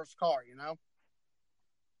our first car, you know?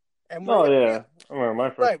 And Oh yeah, I remember my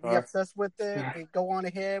first we car. obsessed with it. We go on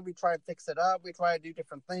ahead. We try to fix it up. We try to do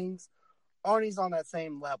different things. Arnie's on that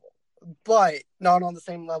same level, but not on the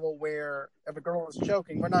same level where if a girl is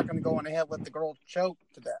choking, we're not going to go on ahead and let the girl choke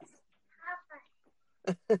to death.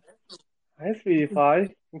 Hi, sweetie pie.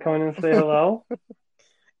 You come in and say hello.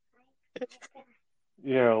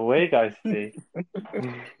 You're awake, I see.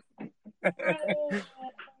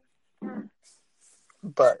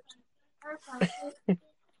 But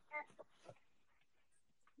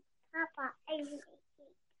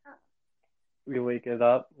We wake it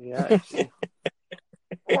up. Yeah, I see.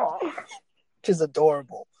 Which is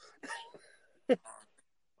adorable.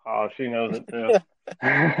 Oh, she knows it too.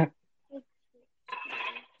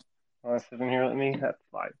 Want to sit in here with me? That's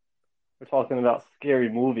fine. We're talking about scary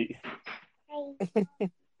movies.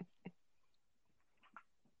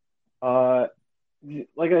 Uh,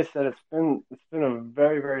 like I said, it's been a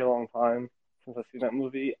very very long time since I've seen that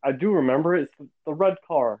movie. I do remember it. It's the red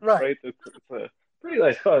car, Right. right? It's a pretty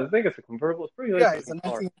nice car. I think it's a convertible. It's a pretty nice Yeah, it's a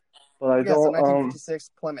looking car. 19, But I yeah, it's a don't 1956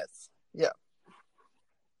 Plymouth. Yeah.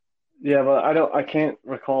 yeah, but I can't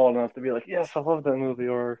recall enough to be like, yes, I love that movie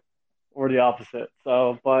or the opposite.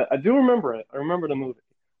 So, but I do remember it. I remember the movie.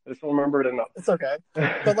 I just don't remember it enough. It's okay.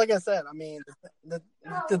 But like I said, I mean,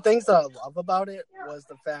 the things that I love about it was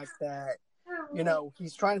the fact that, you know,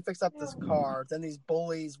 he's trying to fix up this car. Then these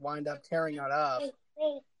bullies wind up tearing it up.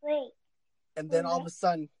 And then all of a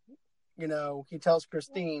sudden, you know, he tells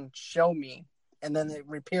Christine, show me. And then it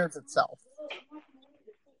repairs itself.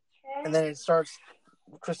 And then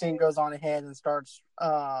Christine goes on ahead and starts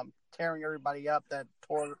tearing everybody up that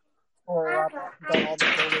tore her up, done all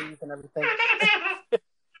the bullies and everything.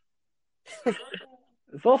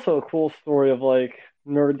 It's also a cool story of like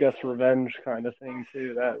nerd gets revenge kind of thing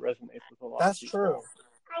too that resonates with a lot That's of people.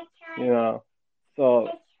 true. You know, so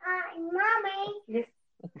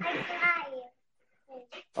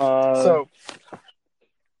So,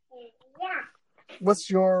 what's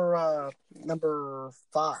your number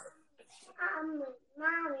 5?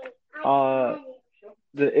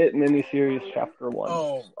 The It miniseries chapter 1.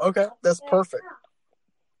 Oh, okay. That's perfect.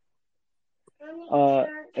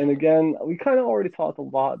 And again, we kind of already talked a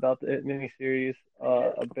lot about the It miniseries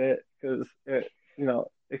a bit because it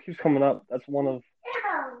keeps coming up. That's one of,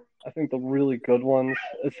 I think, the really good ones.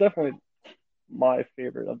 It's definitely my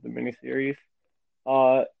favorite of the miniseries.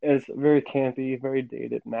 It's very campy, very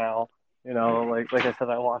dated now. You know, like I said,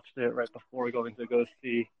 I watched it right before going to go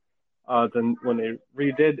see then when they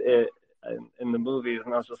redid it in the movies,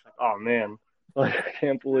 and I was just like, oh man, like I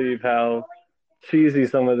can't believe how cheesy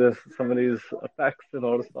some of these effects and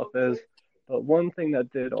all this stuff is. But one thing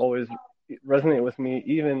that did always resonate with me,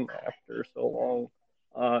 even after so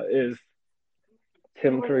long, is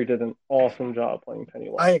Tim Curry did an awesome job playing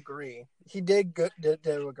Pennywise. I agree. He did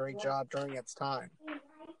do a great job during its time.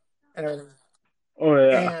 And everything. Oh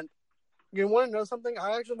yeah. And you want to know something?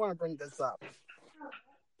 I actually want to bring this up.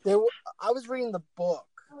 I was reading the book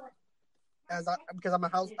because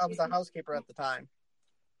I was a housekeeper at the time.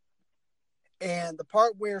 And the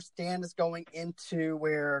part where Stan is going into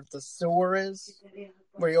where the sewer is,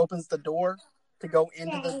 where he opens the door to go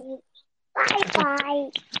into the...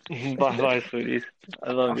 Bye. Bye, sweeties.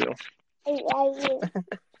 I love you.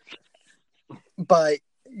 But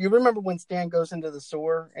you remember when Stan goes into the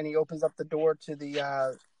sewer and he opens up the door to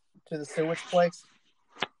the sewage place?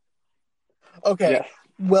 Okay. Yes.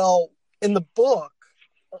 Well, in the book...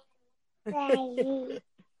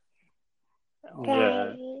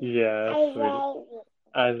 Yeah, sweetie.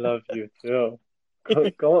 I love you too.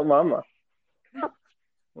 Go with mama.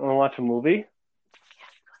 Wanna watch a movie?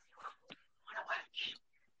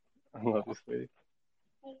 I love you, sweetie.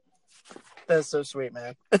 That's so sweet,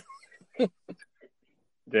 man.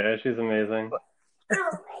 Yeah, she's amazing.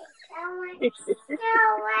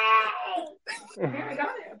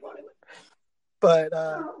 But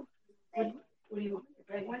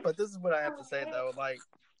this is what I have to say though. Like,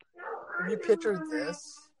 if you picture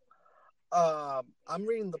this, I'm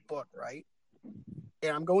reading the book, right?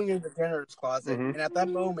 And I'm going into the janitor's closet, Mm-hmm. and at that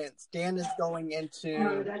moment, Stan is going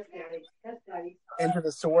into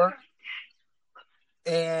the sewer,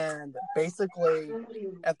 and basically,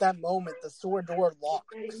 at that moment, the sewer door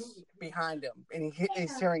locks behind him, and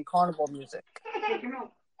he's hearing carnival music.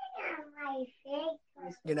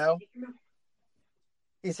 You know,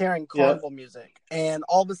 he's hearing carnival music, and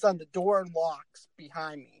all of a sudden, the door locks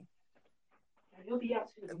behind me.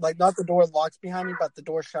 Like, not the door locks behind me, but the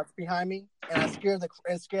door shuts behind me, and it scared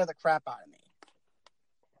the crap out of me.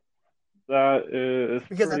 That is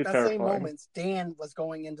because pretty at that terrifying. same moment, Stan was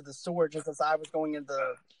going into the sewer just as I was going into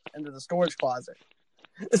the storage closet.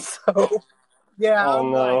 So, yeah, Oh,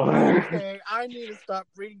 I'm no. like, okay, I need to stop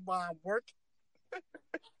reading while I'm working.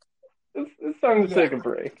 It's time to take a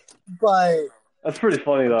break. But That's pretty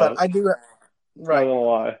funny though. But I do, right? Not gonna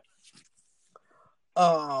lie.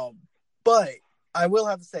 But I will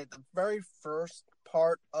have to say the very first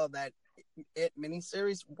part of that It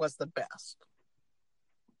miniseries was the best.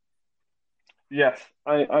 Yes,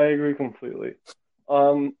 I agree completely.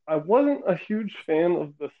 I wasn't a huge fan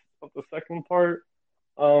of the second part.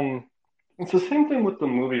 It's the same thing with the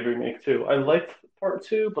movie remake too. I liked part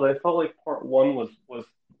two, but I felt like part one was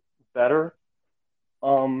better.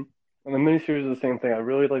 And the miniseries is the same thing. I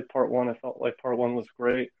really liked part one. I felt like part one was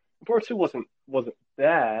great. Part two wasn't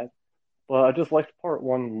bad, but I just liked part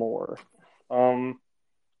one more. Um,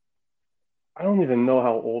 I don't even know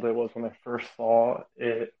how old I was when I first saw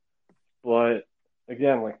it, but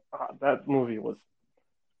again, like that movie was,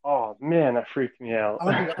 oh man, that freaked me out. I'm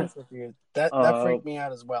gonna be honest with you. That uh, freaked me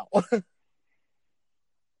out as well. but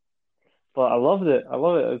I loved it. I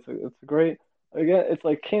love it. It's great. Again, it's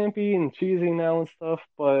like campy and cheesy now and stuff,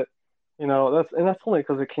 but that's only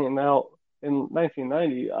because it came out in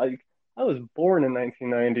 1990. I was born in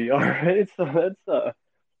 1990, all right? So that's a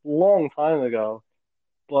long time ago.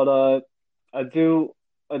 But I do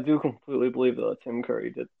I do completely believe that Tim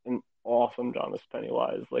Curry did an awesome job as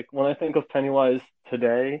Pennywise. Like when I think of Pennywise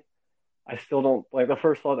today, I still don't like the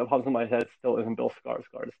first thought that pops in my head still isn't Bill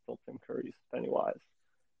Skarsgård, it's still Tim Curry's Pennywise.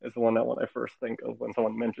 Is the one that when I first think of when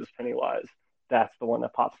someone mentions Pennywise, that's the one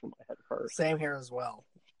that pops in my head first. Same here as well.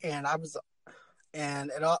 And I was, and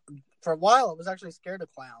it all, for a while I was actually scared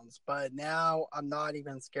of clowns, but now I'm not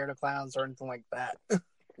even scared of clowns or anything like that.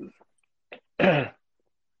 I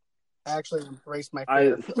actually embraced my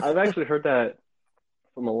fear. I've actually heard that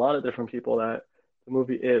from a lot of different people that the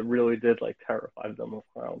movie It really did like terrify them of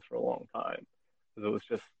clowns for a long time because it was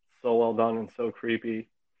just so well done and so creepy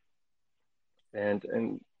and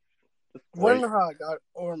just Want to great. know how I got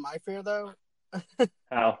over my fear though?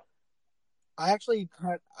 How? I actually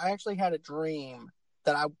had a dream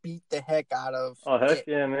that I beat the heck out of Oh heck it.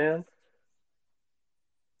 yeah, man!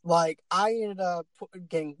 Like I ended up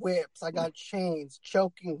getting whips. I got chains,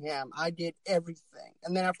 choking him. I did everything,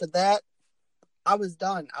 and then after that, I was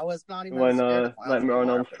done. I was not even When scared of clowns Nightmare on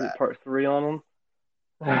anymore Elm after Street that. Part 3 on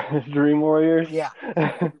them, Dream Warriors. Yeah,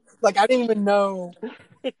 like I didn't even know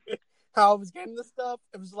how I was getting this stuff.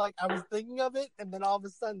 It was like I was thinking of it, and then all of a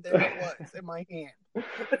sudden there it was in my hand.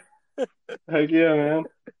 Heck yeah, man!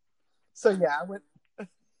 So yeah, I went.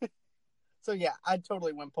 So yeah, I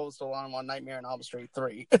totally went postal on Nightmare on Elm Street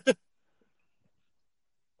 3.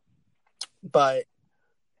 But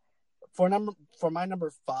for my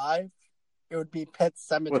number 5, it would be Pet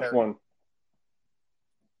Sematary. Which one?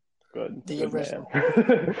 Good, The good original.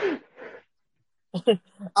 man.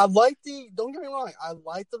 I like the. Don't get me wrong. I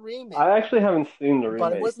like the remake, I actually haven't seen the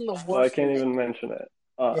but it remake, wasn't the so I worst can't remake. even mention it.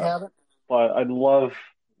 You haven't? But I love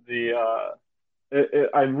the.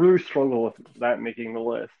 I really struggle with that making the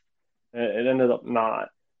list. It ended up not,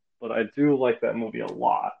 but I do like that movie a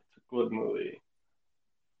lot. It's a good movie.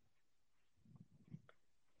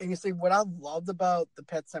 And you see, what I loved about the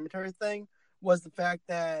Pet Cemetery thing was the fact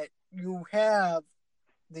that you have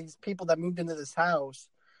these people that moved into this house,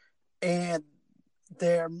 and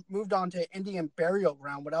they're moved on to Indian burial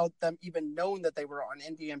ground without them even knowing that they were on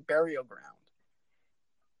Indian burial ground.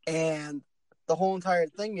 And the whole entire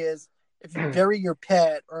thing is, if you bury your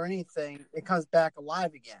pet or anything, it comes back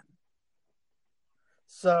alive again.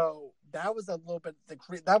 So that was a little bit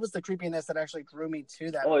that was the creepiness that actually drew me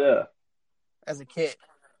to that Oh yeah, as a kid.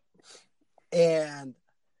 And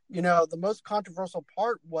the most controversial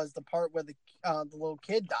part was the part where the little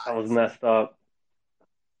kid dies. that was messed up.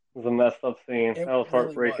 It was a messed up scene. It That was really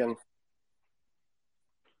heartbreaking.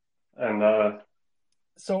 was. And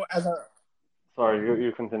So as a sorry,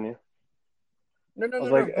 you continue. no, I was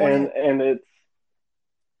go like, ahead. and it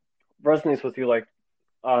resonates with you like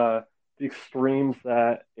the extremes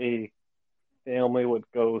that a family would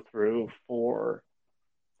go through for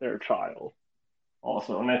their child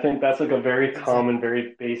also. And I think that's like a very Exactly. common,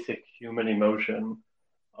 very basic human emotion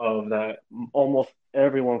of that almost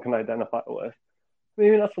everyone can identify with.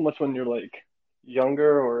 Maybe not so much when you're like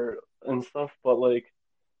younger or and stuff, but like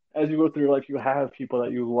as you go through your life, you have people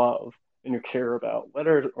that you love and you care about,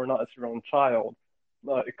 whether or not it's your own child.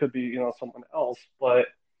 It could be, someone else, but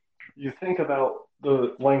you think about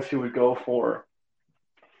the lengths you would go for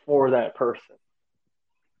that person.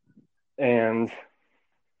 And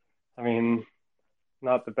I mean,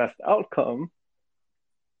 not the best outcome,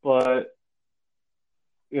 but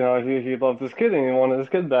he loved his kid and he wanted his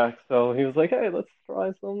kid back, so he was like, "Hey, let's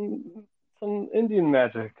try some Indian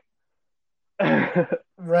magic."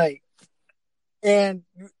 Right. And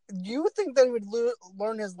you would think that he would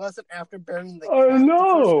learn his lesson after burying the Oh cat the first go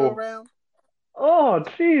no! around? Oh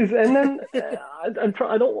jeez! And then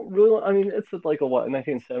I don't really. I mean, it's like a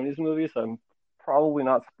 1970s movie, so I'm probably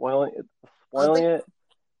not spoiling it.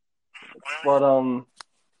 But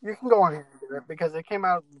you can go on here and do it because it came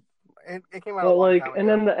out. It came out a but long like, time and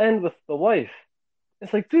ago. then the end with the wife.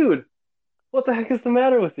 It's like, dude, what the heck is the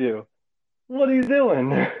matter with you? What are you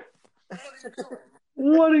doing?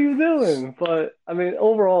 what are you doing? But I mean,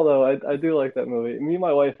 overall though, I do like that movie. Me and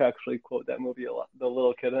my wife actually quote that movie a lot, the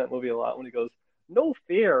little kid in that movie a lot when he goes, "No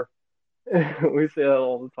fear." We say that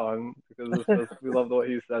all the time because it's just we love the way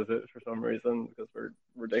he says it for some reason because we're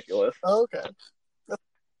ridiculous. Okay.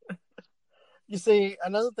 You see,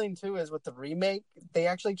 another thing too is with the remake, they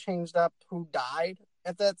actually changed up who died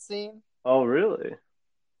at that scene. Oh, really?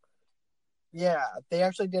 Yeah, they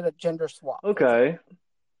actually did a gender swap. Okay.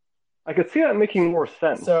 I could see that making more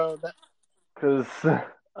sense So that because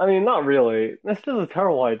I mean, not really. That's just a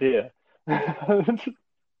terrible idea. it's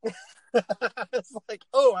like,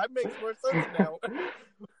 oh, that makes more sense now.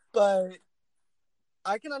 But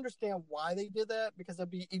I can understand why they did that because it'd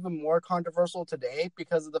be even more controversial today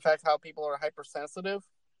because of the fact how people are hypersensitive.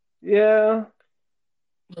 Yeah,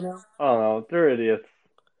 You know, I don't know. They're idiots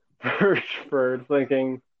for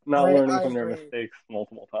thinking, not learning I from their agree. mistakes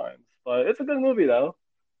multiple times. But it's a good movie though.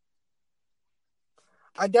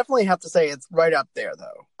 I definitely have to say it's right up there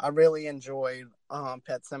though. I really enjoyed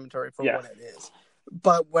Pet Cemetery for Yes. what it is.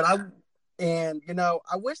 But what I and you know,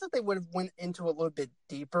 I wish that they would have went into a little bit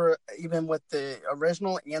deeper, even with the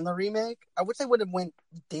original and the remake. I wish they would have went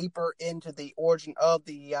deeper into the origin of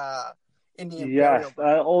the Indian Yes, burial that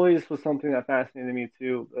ground. always was something that fascinated me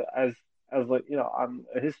too. As like I'm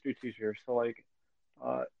a history teacher, so like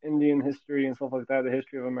Indian history and stuff like that, the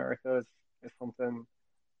history of America is something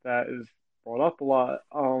that is brought up a lot.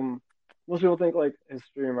 Most people think like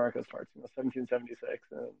history of America starts, 1776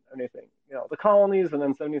 and anything, the colonies and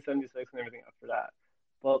then 1776 and everything after that.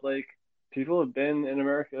 But like people have been in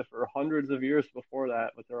America for hundreds of years before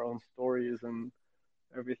that with their own stories and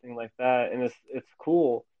everything like that, and it's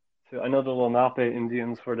cool. I know the Lenape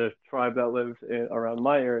Indians were the tribe that lived around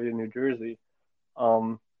my area, New Jersey.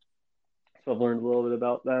 Um, so I've learned a little bit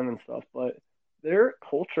about them and stuff, but their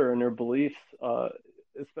culture and their beliefs,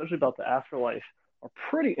 especially about the afterlife, are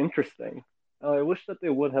pretty interesting. I wish that they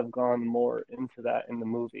would have gone more into that in the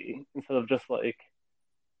movie instead of just like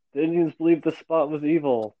the Indians believed the spot was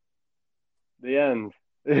evil. The end.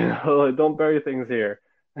 Like, don't bury things here.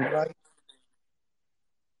 Right.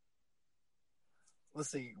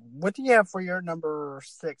 Let's see. What do you have for your number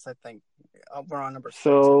 6? I think we're on number 6. I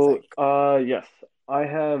So, think. yes, I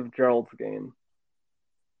have Gerald's Game.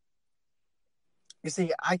 You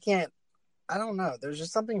see, I can't. I don't know. There's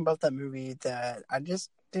just something about that movie that I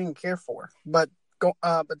just didn't care for. But go.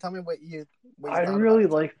 But tell me what you I thought about really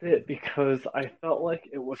it. liked it because I felt like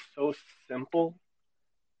it was so simple,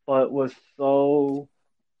 but was so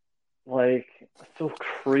like so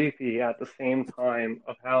creepy at the same time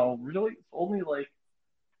of how really it's only like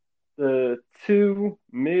the two,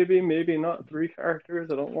 maybe not three characters,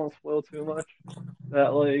 I don't want to spoil too much,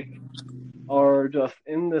 that like are just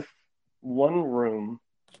in this one room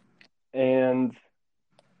and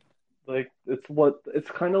like it's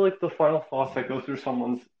kind of like the final thoughts that go through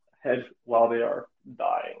someone's head while they are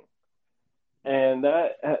dying. And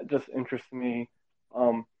that just interests me.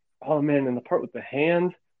 Oh man, and the part with the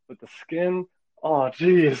hand, with the skin. Oh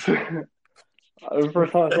geez. The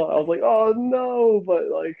first time I saw it, I was like, oh no, but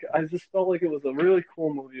like I just felt like it was a really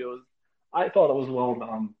cool movie. I thought it was well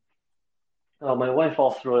done. My wife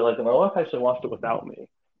also really liked it. My wife actually watched it without me,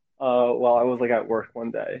 while I was like at work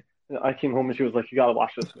one day. And I came home and she was like, "You gotta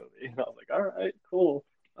watch this movie." And I was like, "All right, cool."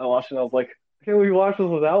 I watched it. And I was like, "Can't we watch this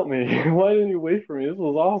without me? Why didn't you wait for me? This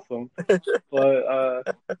was awesome." But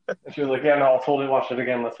and she was like, "Yeah, no, I'll totally watch it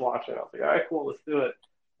again. Let's watch it." I was like, "All right, cool, let's do it."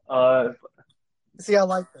 Uh, See, I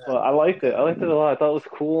like that. but I liked it. Okay. I liked it a lot. I thought it was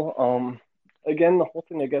cool. Again, the whole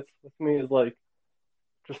thing that gets with me is like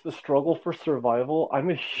just the struggle for survival. I'm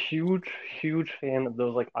a huge fan of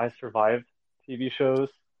those like I Survived TV shows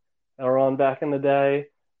that were on back in the day.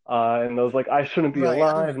 And those like I Shouldn't Be Right. I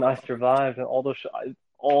Alive and remember I those. Survived and all those shows. I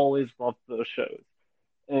always loved those shows.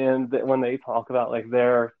 And when they talk about like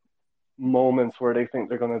their moments where they think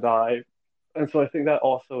they're gonna die, and so I think that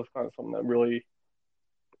also is kind of something that really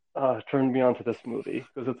turned me on to this movie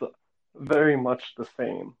because it's very much the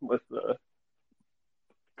same with the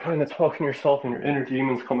kind of talking yourself and your inner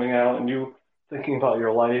demons coming out and you thinking about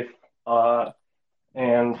your life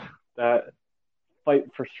and that fight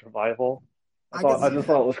for survival. I can I see just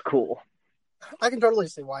that. thought it was cool. I can totally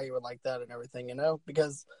see why you would like that and everything.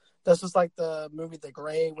 Because this was like the movie The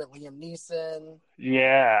Gray with Liam Neeson,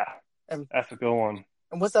 Yeah, and that's a good one.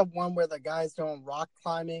 what's that one where the guy's doing rock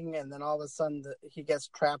climbing and then all of a sudden he gets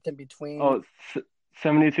trapped in between? Oh,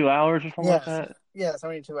 72 hours or something like Yes, that. yes,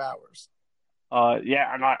 only 2 hours. Yeah,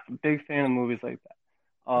 I'm not a big fan of movies like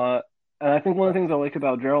that. And I think one of the Right. things I like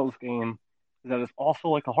about Gerald's Game is that it's also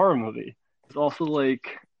like a horror movie. It's also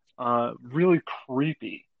like really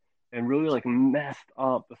creepy and really like messed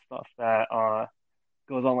up the stuff that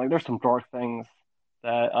goes on. Like, there's some dark things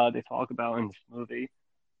that they talk about in this movie,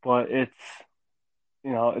 but it's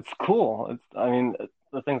cool. I mean,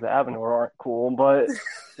 the things that happen to her aren't cool, but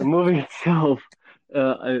the movie itself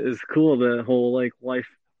is cool. The whole like life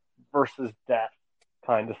versus death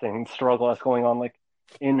kind of thing, struggle that's going on like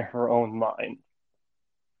in her own mind.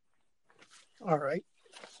 All right.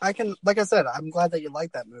 Like I said, I'm glad that you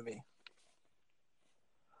like that movie.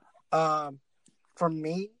 For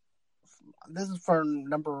me, this is for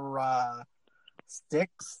number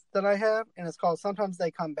 6 that I have, and it's called Sometimes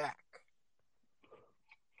They Come Back.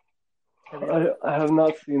 I have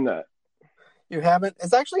not seen that. You haven't?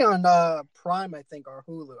 It's actually on Prime, I think, or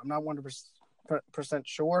Hulu. I'm not 100%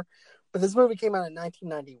 sure. But this movie came out in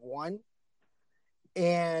 1991,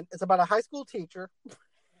 and it's about a high school teacher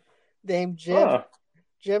named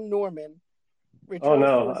Jim Norman. Oh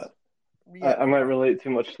no, I might relate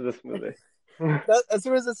too much to this movie. As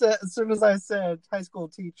soon as I said high school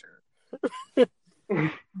teacher,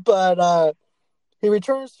 but he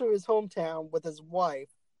returns to his hometown with his wife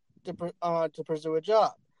to pursue a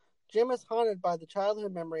job. Jim is haunted by the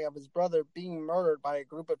childhood memory of his brother being murdered by a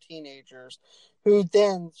group of teenagers, who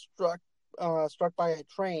then struck by a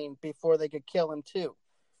train before they could kill him too.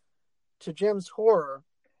 To Jim's horror,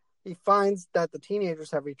 he finds that the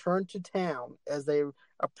teenagers have returned to town as they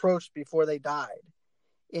approached before they died,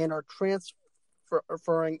 and are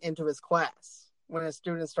transferring into his class when his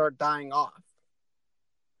students start dying off.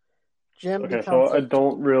 So I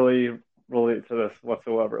don't really relate to this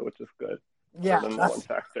whatsoever, which is good. Yeah, than the one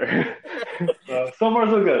factor. So far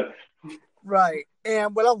so good. Right.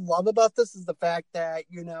 And what I love about this is the fact that,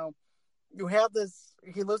 you have this,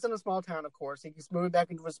 he lives in a small town, of course. He's moving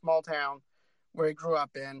back into a small town where he grew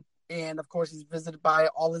up in. And of course he's visited by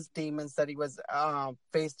all his demons that he was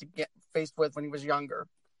faced with when he was younger.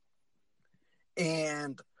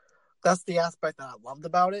 And that's the aspect that I loved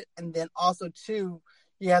about it. And then also too,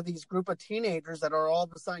 you have these group of teenagers that are all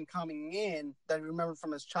of a sudden coming in that he remembered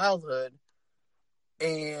from his childhood,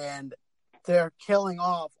 and they're killing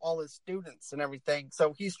off all his students and everything.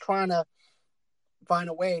 So he's trying to find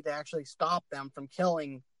a way to actually stop them from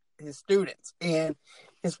killing his students. And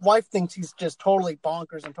his wife thinks he's just totally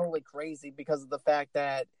bonkers and totally crazy because of the fact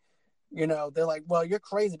that, they're like, well, you're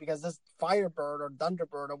crazy because this Firebird or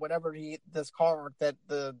Thunderbird or whatever this car that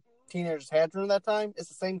the teenagers had during that time, it's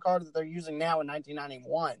the same car that they're using now in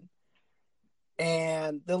 1991.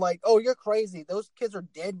 And they're like, oh, you're crazy. Those kids are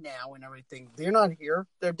dead now and everything. They're not here.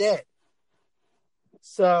 They're dead.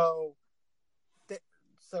 So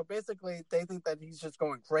basically they think that he's just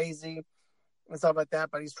going crazy and stuff like that,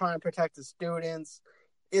 but he's trying to protect his students.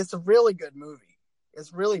 It's a really good movie.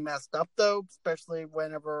 It's really messed up, though, especially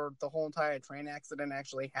whenever the whole entire train accident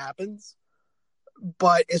actually happens.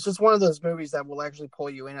 But it's just one of those movies that will actually pull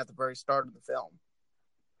you in at the very start of the film.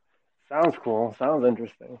 Sounds cool. Sounds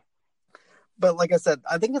interesting. But like I said,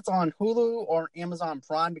 I think it's on Hulu or Amazon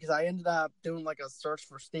Prime, because I ended up doing like a search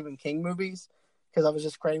for Stephen King movies because I was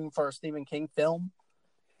just craving for a Stephen King film,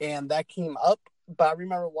 and that came up. But I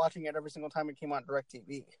remember watching it every single time it came on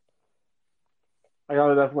DirecTV. I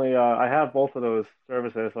gotta definitely. I have both of those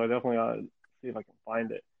services, so I definitely gotta see if I can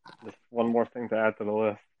find it. Just one more thing to add to the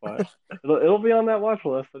list, but it'll be on that watch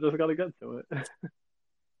list. I just gotta get to it.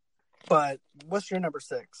 But what's your number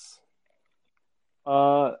 6?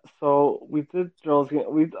 So we did Joel's.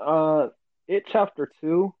 It Chapter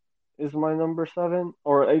 2 is my number 7,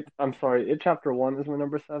 or I'm sorry, It Chapter 1 is my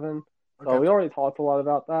number 7. So Okay. we already talked a lot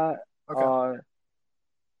about that. Okay.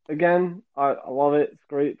 Again, I love it. It's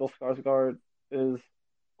great. Bill Skarsgård is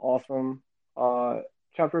awesome.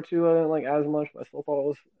 Chapter 2 I didn't like as much, but I still thought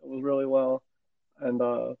it was really well. And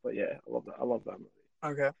but yeah, I love that. I love that movie.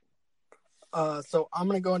 Okay. So I'm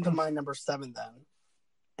gonna go into my number 7 then,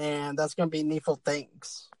 and that's gonna be Needful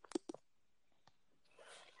Things.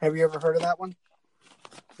 Have you ever heard of that one?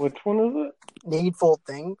 Which one is it? Needful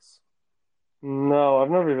Things. No, I've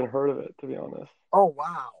never even heard of it, to be honest. Oh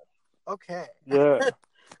wow. Okay. Yeah.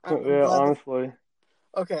 I'm Yeah, glad honestly.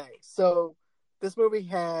 Okay, so this movie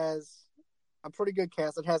has a pretty good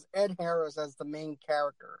cast. It has Ed Harris as the main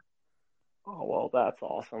character. Oh, well, that's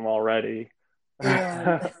awesome already.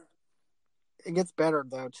 And it gets better,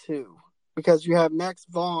 though, too. Because you have Max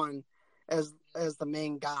Vaughn as the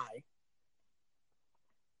main guy.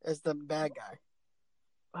 As the bad guy.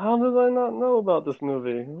 How did I not know about this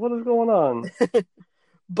movie? What is going on?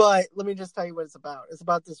 But let me just tell you what it's about. It's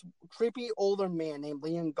about this creepy older man named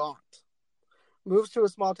Liam Gaunt. Moves to a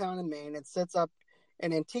small town in Maine and sets up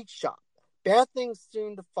an antique shop. Bad things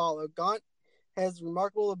soon to follow. Gaunt has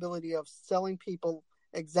remarkable ability of selling people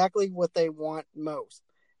exactly what they want most,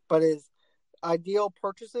 but is ideal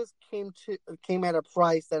purchases came at a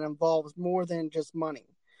price that involves more than just money.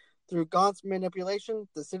 Through Gaunt's manipulation,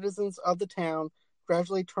 the citizens of the town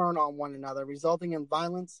gradually turn on one another, resulting in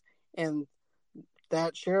violence and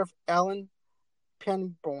that Sheriff Alan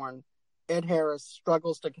Penborn, Ed Harris,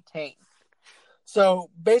 struggles to contain. So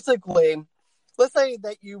basically, let's say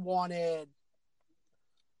that you wanted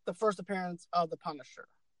the first appearance of the Punisher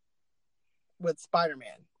with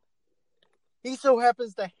Spider-Man. He so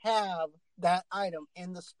happens to have that item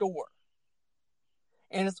in the store.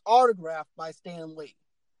 And it's autographed by Stan Lee.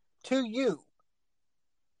 To you.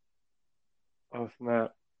 Oh,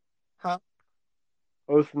 snap. Huh?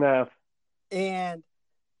 Oh, snap. And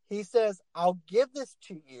he says, I'll give this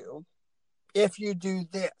to you if you do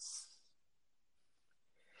this.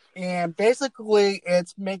 And basically,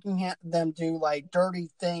 it's making them do like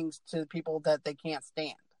dirty things to people that they can't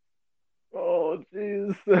stand. Oh,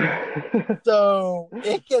 jeez. So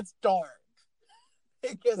it gets dark.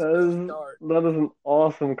 It gets really dark. That is an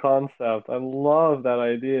awesome concept. I love that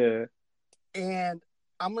idea. And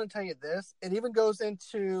I'm going to tell you this. It even goes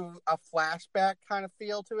into a flashback kind of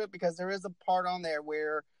feel to it, because there is a part on there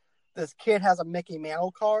where this kid has a Mickey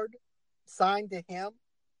Mantle card signed to him.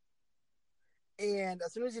 And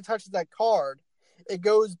as soon as he touches that card, it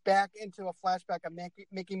goes back into a flashback of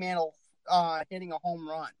Mickey Mantle hitting a home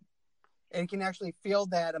run. And you can actually feel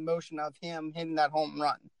that emotion of him hitting that home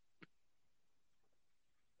run.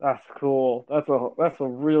 That's cool. That's a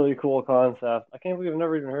really cool concept. I can't believe I've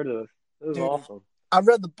never even heard of this. This is awesome. I've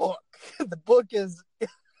read the book. The book is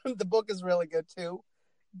really good too,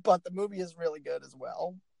 but the movie is really good as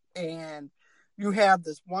well. And you have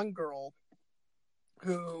this one girl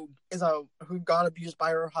who got abused by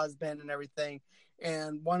her husband and everything,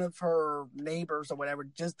 and one of her neighbors or whatever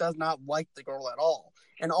just does not like the girl at all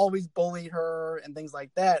and always bullied her and things like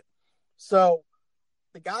that. So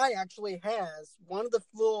the guy actually has one of the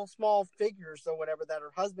little small figures or whatever that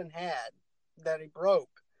her husband had that he broke.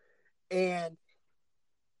 And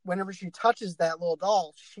whenever she touches that little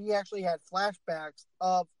doll, she actually had flashbacks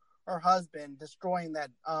of her husband destroying that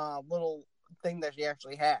little thing that she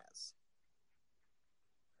actually has.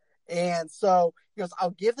 And so he goes,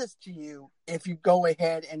 I'll give this to you if you go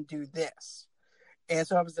ahead and do this. And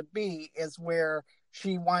so happens to be is where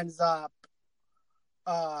she winds up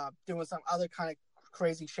doing some other kind of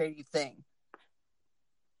crazy, shady thing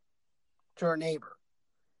to her neighbor.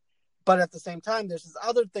 But at the same time, there's this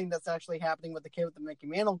other thing that's actually happening with the kid with the Mickey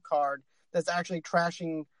Mantle card that's actually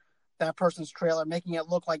trashing that person's trailer, making it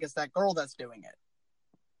look like it's that girl that's doing it.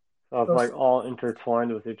 So it's like all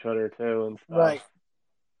intertwined with each other too and stuff. Right.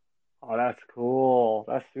 Oh, that's cool.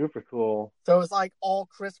 That's super cool. So it's like all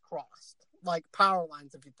crisscrossed, like power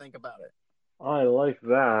lines if you think about it. I like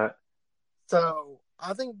that. So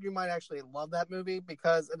I think you might actually love that movie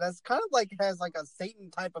because that's kind of like has like a Satan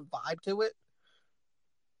type of vibe to it,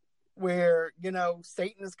 where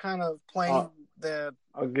Satan is kind of playing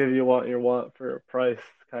I'll give you what you want for a price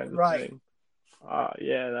kind of right. thing.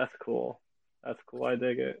 Yeah, that's cool. That's cool. I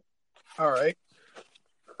dig it. All right.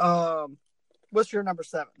 What's your number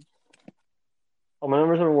 7? Oh, my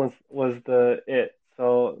number 7 was the It.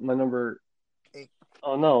 So my number 8.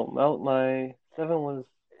 Oh no, my 7 was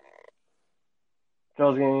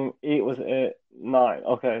Girls Game, 8 was It, 9.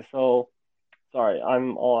 Okay, so sorry,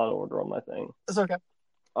 I'm all out of order on my thing. It's okay.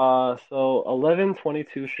 So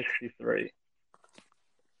 11/22/63.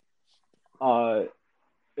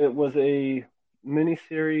 It was a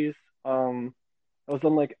miniseries. It was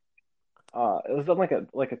on like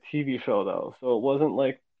a TV show though, so it wasn't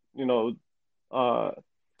like I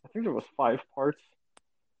think there was 5 parts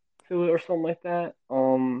to it or something like that.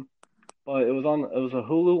 But it was a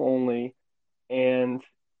Hulu only, and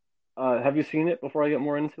have you seen it before I get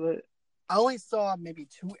more into it? I only saw maybe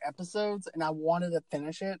 2 episodes, and I wanted to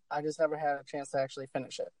finish it. I just never had a chance to actually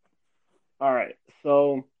finish it. All right,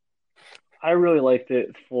 so I really liked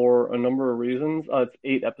it for a number of reasons. It's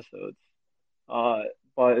 8 episodes,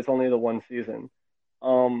 but it's only the one season.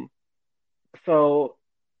 So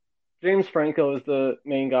James Franco is the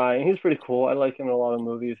main guy, and he's pretty cool. I like him in a lot of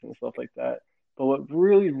movies and stuff like that. But what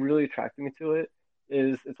really, really attracted me to it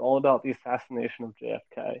is it's all about the assassination of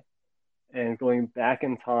JFK and going back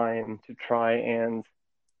in time to try and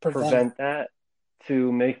prevent that,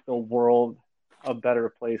 to make the world a better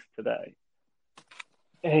place today.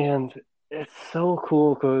 And it's so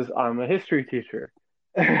cool because I'm a history teacher.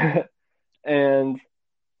 And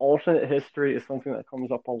alternate history is something that comes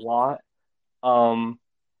up a lot. And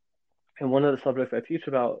one of the subjects I teach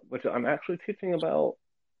about, which I'm actually teaching about,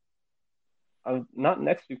 not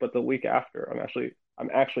next week, but the week after, I'm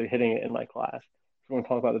actually hitting it in my class. So we're going to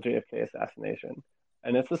talk about the JFK assassination.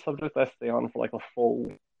 and it's a subject I stay on for like a full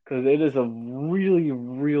week because it is a really,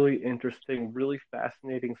 really interesting, really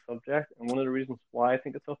fascinating subject. And one of the reasons why I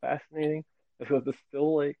think it's so fascinating is because it's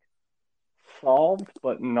still like solved,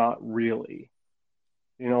 but not really.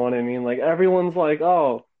 You know what I mean? Like everyone's like,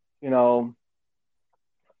 oh, you know,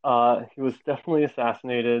 he was definitely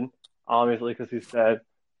assassinated, obviously because he's dead.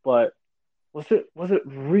 But was it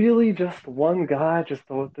really just one guy, just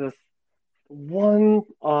this one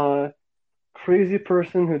crazy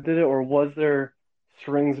person who did it, or was there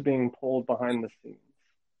strings being pulled behind the scenes?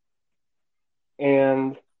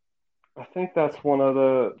 And I think that's one of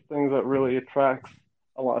the things that really attracts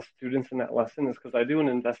a lot of students in that lesson is because I do an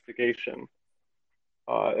investigation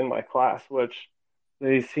in my class, which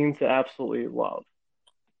they seem to absolutely love.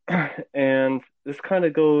 And this kind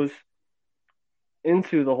of goes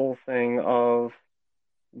into the whole thing of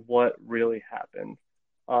what really happened.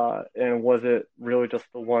 And was it really just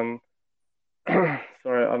the one?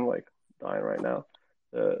 Sorry, I'm like dying right now.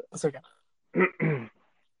 That's okay.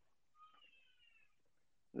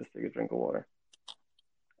 Just take a drink of water.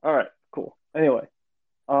 All right, cool. Anyway,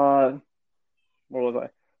 where was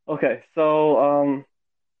I? Okay, so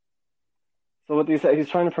what he's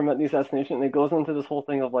trying to prevent the assassination, and it goes into this whole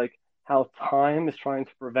thing of like how time is trying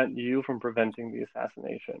to prevent you from preventing the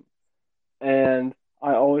assassination. And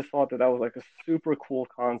I always thought that was like a super cool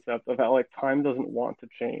concept of how like time doesn't want to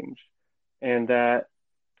change, and that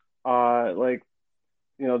like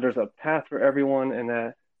there's a path for everyone, and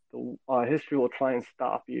that the history will try and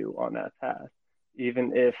stop you on that path,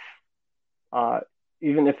 even if uh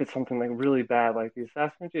even if it's something like really bad, like the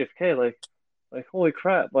assassination of JFK, like holy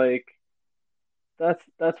crap, like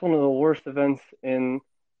that's one of the worst events in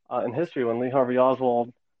history when Lee Harvey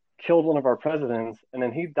Oswald killed one of our presidents, and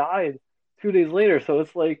then he died 2 days later. So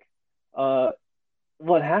it's like, uh,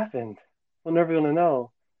 what happened? We're never gonna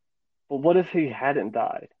know. But what if he hadn't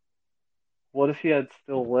died? What if he had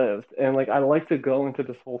still lived? And like I like to go into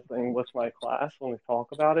this whole thing with my class when we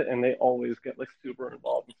talk about it, and they always get like super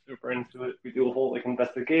involved and super into it. We do a whole like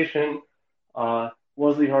investigation.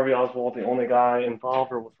 Was Lee Harvey Oswald the only guy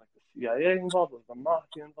involved, or was like the CIA involved? Was the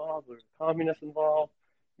mafia involved? Was the communists involved?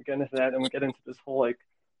 We get into that, and we get into this whole like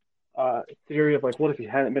theory of like, what if he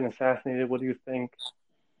hadn't been assassinated? What do you think?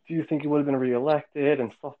 Do you think he would have been reelected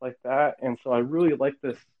and stuff like that? And so I really like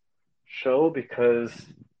this show because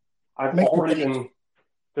I've already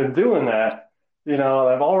been doing that.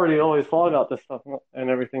 I've already always thought about this stuff and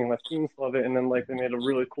everything. My students love it, and then like they made a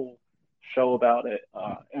really cool show about it,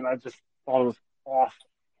 and I just thought it was awesome.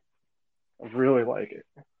 I really like it.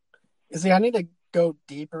 See, I need to go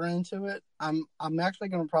deeper into it. I'm actually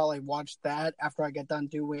going to probably watch that after I get done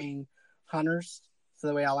doing Hunters, so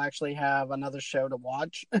that way I'll actually have another show to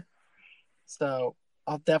watch. So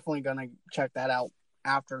I'm definitely going to check that out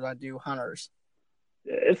after I do Hunters.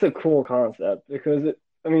 It's a cool concept because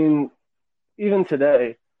even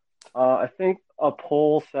today, I think a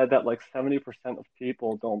poll said that like 70% of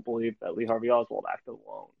people don't believe that Lee Harvey Oswald acted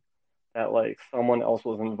alone, that like someone else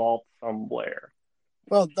was involved somewhere.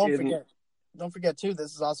 Well, don't forget too,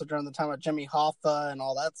 this is also during the time of Jimmy Hoffa and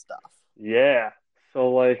all that stuff. Yeah. So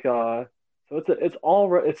like so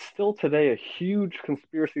it's still today a huge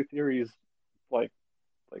conspiracy theories like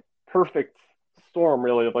perfect storm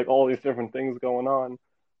really of like all these different things going on.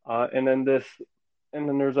 And then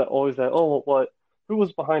there's always that, oh, who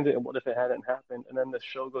was behind it and what if it hadn't happened? And then the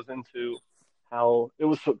show goes into how it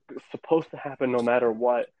was supposed to happen no matter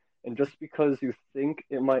what. And just because you think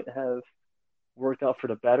it might have worked out for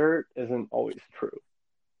the better isn't always true.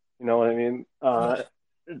 You know what I mean?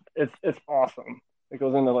 It's awesome. It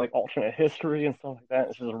goes into like alternate history and stuff like that.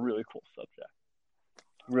 It's just a really cool subject.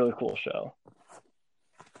 Really cool show.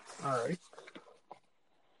 All right.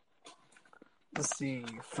 Let's see.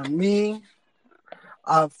 For me,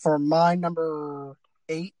 for my number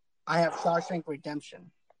 8, I have Shawshank Redemption.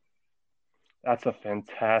 That's a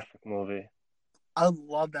fantastic movie. I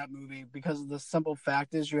love that movie because the simple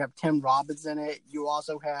fact is you have Tim Robbins in it. You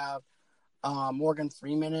also have Morgan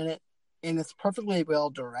Freeman in it. And it's perfectly well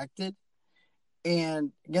directed.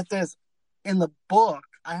 And get this, in the book,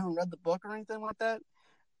 I haven't read the book or anything like that,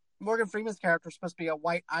 Morgan Freeman's character is supposed to be a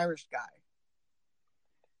white Irish guy.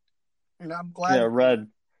 And I'm glad. Yeah, Red.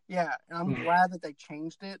 Yeah, and I'm glad that they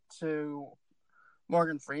changed it to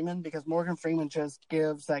Morgan Freeman because Morgan Freeman just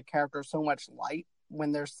gives that character so much light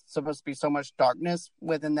when there's supposed to be so much darkness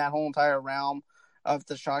within that whole entire realm of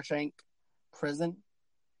the Shawshank prison.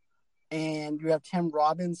 And you have Tim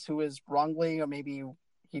Robbins, who is wrongly, or maybe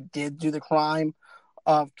he did do the crime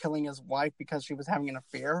of killing his wife because she was having an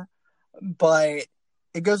affair. But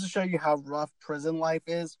it goes to show you how rough prison life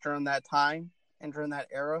is during that time and during that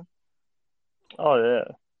era. Oh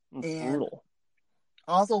yeah, it's And brutal.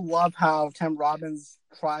 I also love how Tim Robbins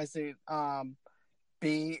tries to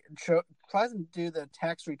tries to do the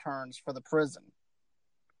tax returns for the prison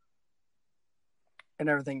and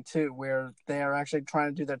everything too, where they are actually trying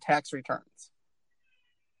to do their tax returns.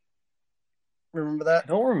 Remember that? I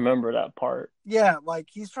don't remember that part. Yeah, like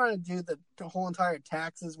he's trying to do the whole entire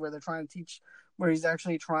taxes where they're trying to teach where he's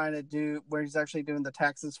actually doing the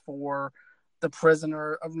taxes for the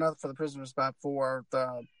prisoner of not for the prisoners but for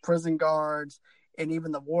the prison guards and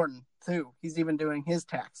even the warden too. He's even doing his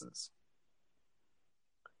taxes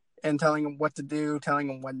and telling him what to do, telling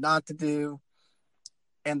him what not to do,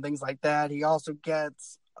 and things like that. He also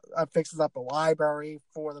gets fixes up a library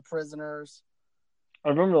for the prisoners. I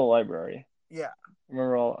remember the library. Yeah, I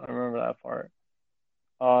remember that part.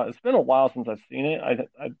 It's been a while since I've seen it.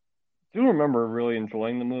 I do remember really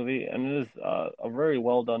enjoying the movie, and it is a very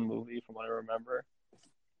well done movie from what I remember.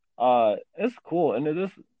 It's cool, and it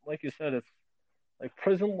is like you said, it's like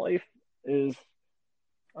prison life is.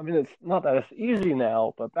 I mean, it's not that it's easy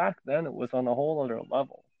now, but back then it was on a whole other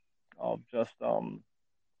level of just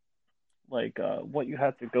what you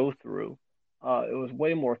had to go through. It was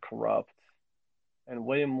way more corrupt and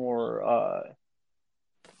way more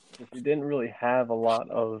just you didn't really have a lot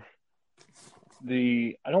of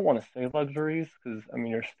the I don't want to say luxuries because I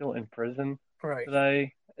mean you're still in prison right.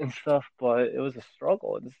 today and stuff, but it was a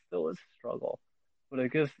struggle. It still is a struggle, but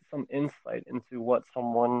it gives some insight into what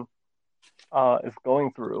someone is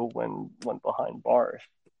going through when behind bars.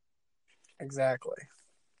 Exactly.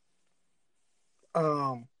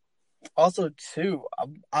 Also, too,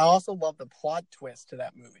 I also love the plot twist to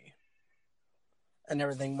that movie and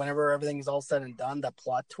everything. Whenever everything's all said and done, the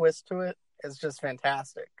plot twist to it is just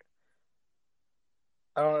fantastic.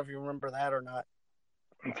 I don't know if you remember that or not,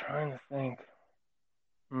 I'm trying to think.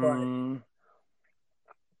 but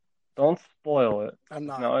Don't spoil it, I'm 'cause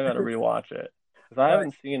not. now I got to rewatch it because I All right.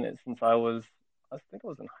 haven't seen it since I think I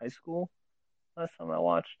was in high school last time I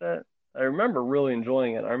watched it. I remember really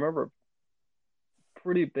enjoying it. I remember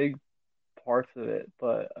pretty big parts of it,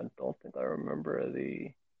 but I don't think I remember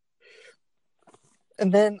the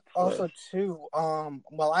And then also, twist. too,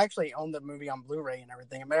 well, I actually own the movie on Blu-ray and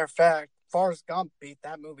everything. As a matter of fact, Forrest Gump beat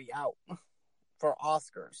that movie out for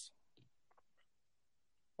Oscars.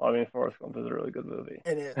 Well, I mean, Forrest Gump is a really good movie.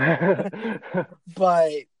 It is.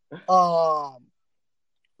 But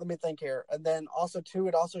let me think here. And then also too,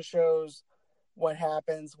 it also shows what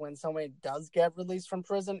happens when somebody does get released from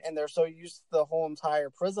prison and they're so used to the whole entire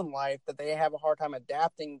prison life that they have a hard time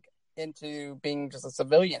adapting into being just a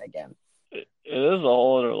civilian again. It is a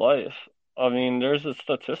whole other life. I mean, there's the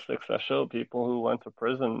statistics that show people who went to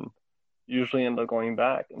prison usually end up going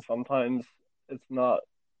back, and sometimes it's not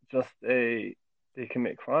just a they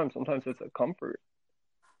commit crime. Sometimes it's a comfort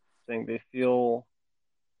thing. They feel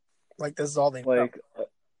Like this is all they know. like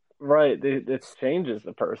right. It changes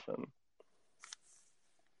the person,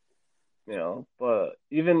 you know. But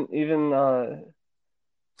even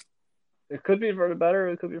it could be for the better.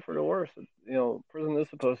 It could be for the worse. You know, prison is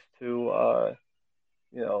supposed to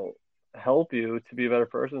you know help you to be a better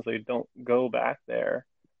person, so you don't go back there.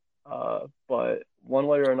 But one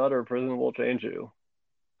way or another, prison will change you.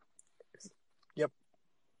 Yep.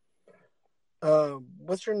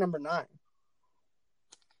 What's your number 9?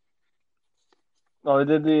 No, I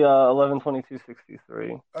did the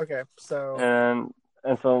 11/22/63, Okay, so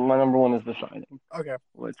and so my number one is The Shining, okay,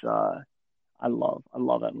 which I love. I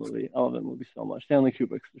love that movie. I love that movie so much. Stanley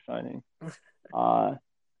Kubrick's The Shining. Uh,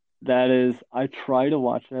 that is, I try to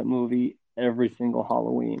watch that movie every single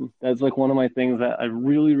Halloween. That's like one of my things that I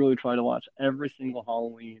really, really try to watch every single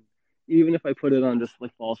Halloween, even if I put it on just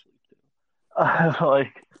like fall asleep too.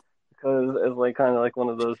 Like because it's like kind of like one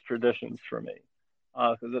of those traditions for me.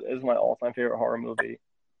 Because it is my all-time favorite horror movie.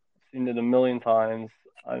 I've seen it a million times.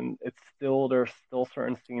 It's still there's still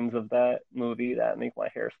certain scenes of that movie that make my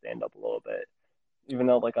hair stand up a little bit, even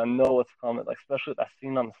though like I know what's coming. Like especially that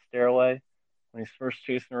scene on the stairway when he's first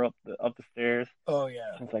chasing her up the stairs. oh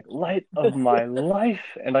yeah, It's like light of my life,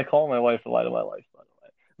 and I call my wife the light of my life, by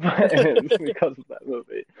the way, and it's because of that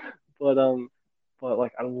movie. But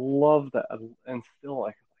like I love that, and still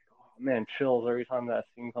like oh man, chills every time that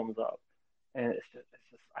scene comes up, and it's just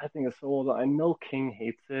I think it's so well done. I know King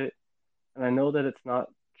hates it, and I know that it's not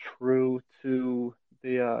true to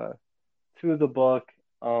the book,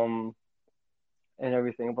 um, and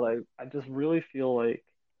everything, but I just really feel like,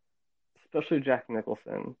 especially Jack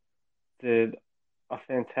Nicholson did a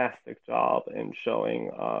fantastic job in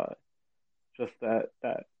showing just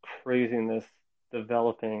that craziness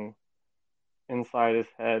developing inside his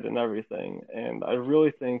head and everything. And I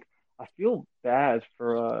really think I feel bad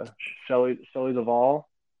for Shelley Duvall,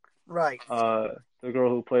 Right. uh, the girl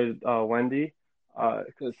who played Wendy,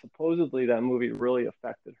 because supposedly that movie really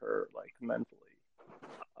affected her like mentally,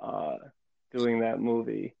 uh, doing that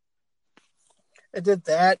movie. It did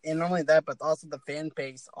that, and not only that, but also the fan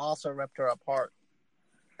base also ripped her apart.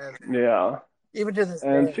 And Yeah, even to this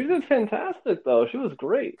and day. she did fantastic though. She was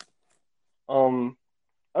great. Um,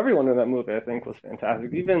 Everyone in that movie I think was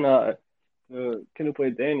fantastic. Even the kid who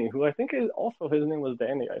played Danny, who I think is also his name was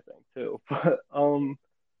Danny, I think too.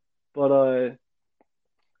 But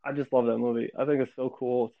I just love that movie. I think it's so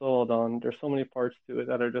cool. It's so well done. There's so many parts to it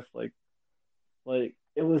that are just like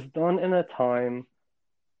it was done in a time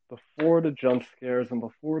before the jump scares and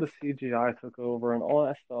before the CGI took over and all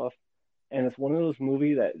that stuff. And it's one of those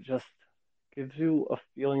movies that just gives you a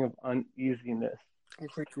feeling of uneasiness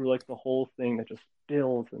through like the whole thing that just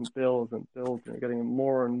builds and builds and builds, and you're getting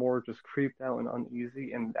more and more just creeped out and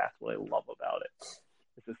uneasy, and that's what I love about it.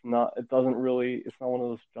 It's just not, it doesn't really, it's not one of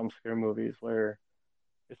those jump scare movies where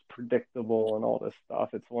it's predictable and all this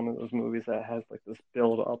stuff. It's one of those movies that has like this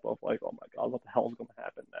build up of like, oh my God, what the hell's going to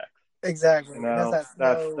happen next? Exactly. You It has know, that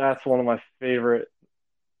that's slow. that's one of my favorite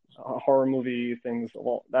horror movie things.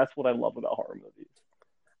 Well, that's what I love about horror movies.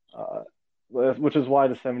 Uh, which is why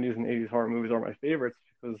the 70s and 80s horror movies are my favorites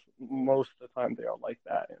because most of the time they are like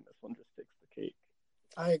that, and this one just takes the cake.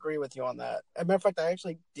 I agree with you on that. As a matter of fact, I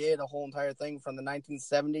actually did a whole entire thing from the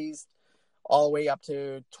 1970s all the way up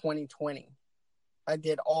to 2020. I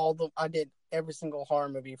did every single horror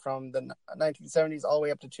movie from the 1970s all the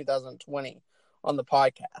way up to 2020 on the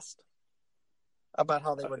podcast about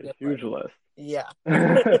how they were That's a different. huge list. Yeah.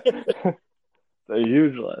 It's a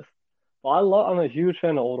huge list. Well, I'm a huge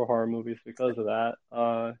fan of older horror movies because of that.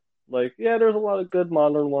 Like, yeah, there's a lot of good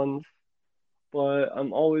modern ones, but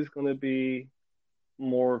I'm always gonna be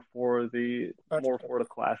more for the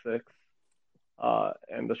classics.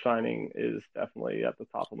 And The Shining is definitely at the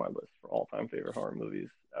top of my list for all-time favorite horror movies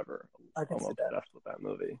ever. I can I'm see that. obsessed with that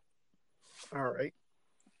movie. All right.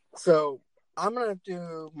 So I'm gonna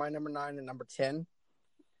do my number 9 and number 10.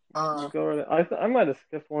 Go right. I might have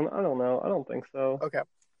skipped one. I don't know. I don't think so. Okay.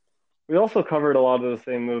 We also covered a lot of the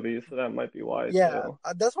same movies, so that might be why Yeah, too.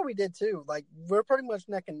 that's what we did too. Like we're pretty much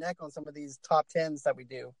neck and neck on some of these top 10s that we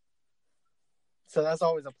do. So that's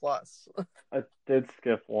always a plus. I did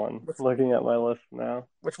skip one. Looking at my list now.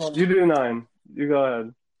 Which one? You do 9. You go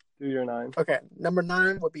ahead. Do your 9. Okay, number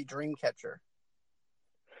 9 would be Dreamcatcher.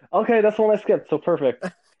 Okay, that's the one I skipped. So perfect.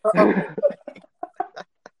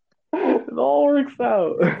 It all works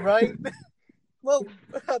out. Right? Well,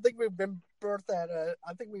 I think we've been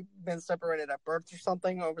separated at birth or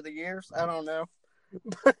something over the years. I don't know.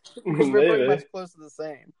 Because we're pretty much close to the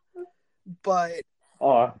same. But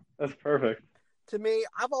oh, that's perfect. To me,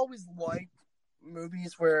 I've always liked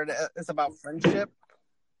movies where it's about friendship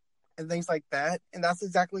and things like that. And that's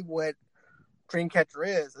exactly what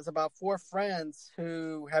Dreamcatcher is. It's about 4 friends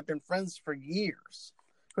who have been friends for years,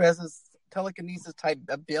 who has this telekinesis type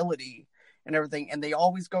ability and everything. And they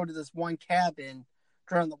always go to this one cabin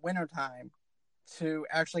during the wintertime to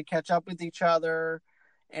actually catch up with each other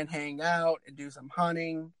and hang out and do some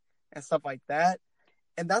hunting and stuff like that.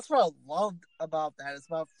 And that's what I loved about that. It's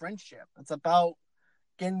about friendship. It's about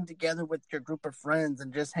getting together with your group of friends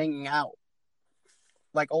and just hanging out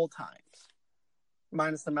like old times.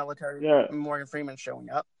 Minus the military, Morgan Freeman showing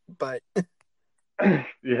up. But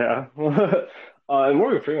yeah. And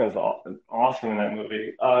Morgan Freeman's awesome in that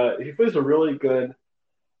movie. He plays a really good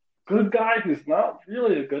guy who's not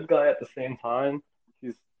really a good guy at the same time.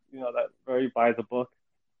 He's, that very by the book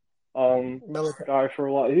guy for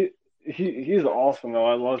a while. He's awesome though.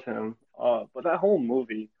 I love him. But that whole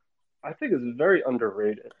movie, I think, is very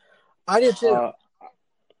underrated. I did too.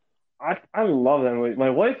 I love that movie. My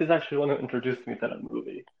wife is actually the one who introduced me to that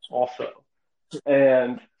movie also,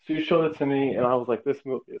 and she showed it to me, and I was like, "This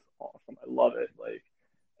movie is awesome. I love it." Like,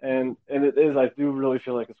 and it is. I do really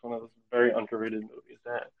feel like it's one of those very underrated movies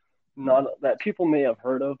that people may have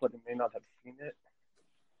heard of, but they may not have seen it.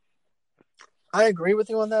 I agree with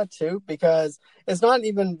you on that too, because it's not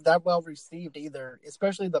even that well received either,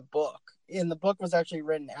 especially the book. And the book was actually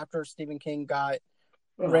written after Stephen King got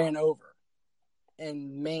ran over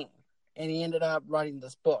in Maine. And he ended up writing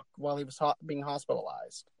this book while he was being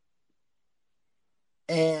hospitalized.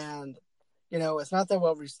 And, it's not that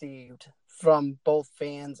well received from both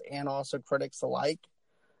fans and also critics alike.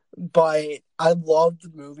 But I loved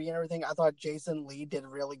the movie and everything. I thought Jason Lee did a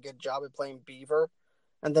really good job at playing Beaver.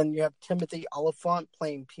 And then you have Timothy Olyphant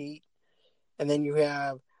playing Pete. And then you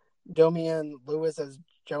have Damian Lewis as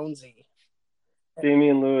Jonesy.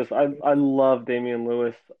 Damian Lewis. I love Damian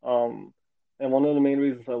Lewis. and one of the main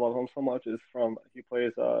reasons I love him so much is from he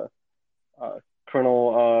plays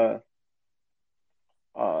Colonel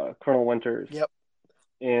Colonel Winters Yep.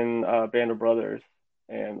 in Band of Brothers,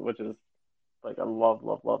 and which is like I love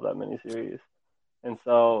that miniseries. And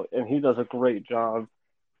he does a great job.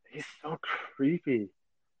 He's so creepy.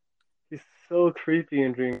 He's so creepy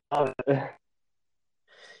in Dream.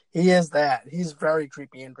 He is that. He's very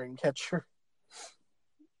creepy in Dreamcatcher.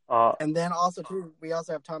 Uh, And then also too, we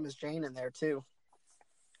also have Thomas Jane in there too.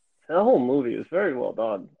 that whole movie is very well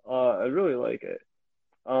done. I really like it.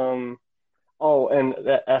 Oh, and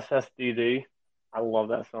that SSDD. I love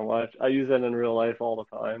that so much. I use that in real life all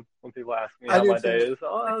the time. When people ask me I how do my too. day is,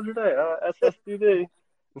 oh, how's your day? SSDD.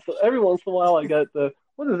 And so every once in a while I get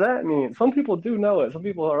what does that mean? Some people do know it. Some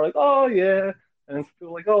people are like, oh, yeah. And some people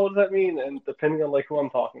are like, oh, what does that mean? And depending on like who I'm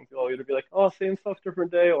talking to, I'll either be like, oh, same stuff,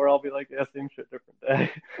 different day, or I'll be like, yeah, same shit, different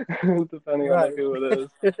day, depending on like Right. who it is.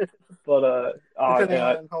 But Depending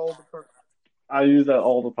yeah, on how old the person. I use that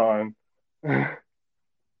all the time.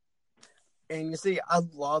 And you see, I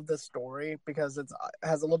love this story because it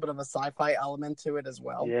has a little bit of a sci-fi element to it as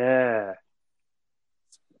well. Yeah.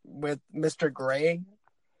 With Mr. Gray.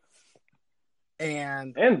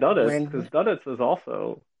 And Duddits, because Duddits is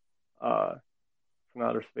also from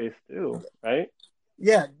outer space too, right?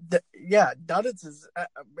 Yeah, Duddits is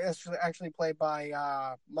actually played by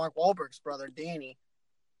Mark Wahlberg's brother, Donnie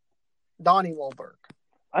Wahlberg.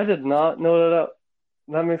 I did not know that.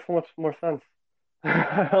 That makes so much more sense.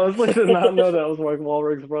 I did not know that was Mark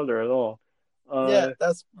Wahlberg's brother at all.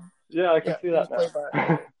 Yeah, I can see that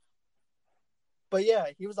now. But yeah,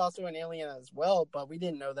 he was also an alien as well, but we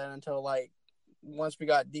didn't know that until like once we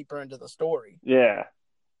got deeper into the story. Yeah.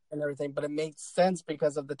 And everything, but it made sense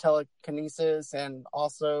because of the telekinesis and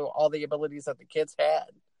also all the abilities that the kids had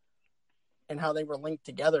and how they were linked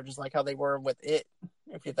together, just like how they were with it,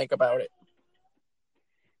 if you think about it.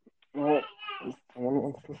 Well, someone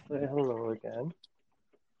wants to say hello again.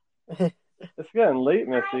 It's getting late,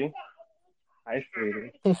 Missy. Hi,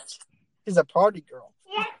 sweetie. She's a party girl.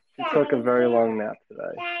 She took a very long nap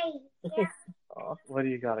today. What do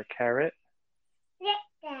you got, a carrot?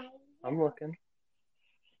 I'm looking.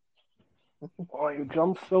 Oh, you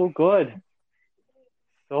jump so good.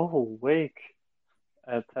 So awake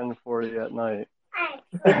at 10:40 at night.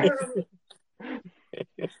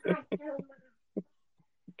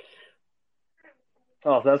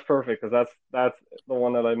 Oh, that's perfect because that's the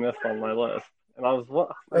one that I missed on my list. And I was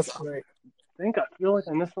That's great. I feel like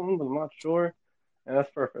I missed something, but I'm not sure. And that's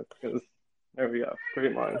perfect because there we go.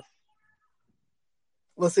 Great minds.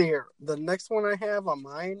 Let's see here. The next one I have on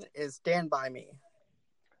mine is Stand By Me.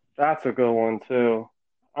 That's a good one too.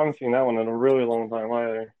 I haven't seen that one in a really long time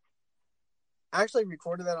either. I actually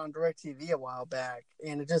recorded that on DirecTV a while back,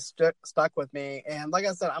 and it just stuck with me. And like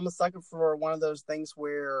I said, I'm a sucker for one of those things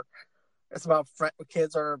where it's about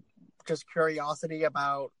kids are just curiosity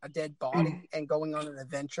about a dead body and going on an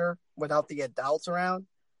adventure without the adults around.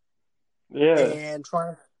 Yeah. And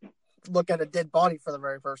trying to look at a dead body for the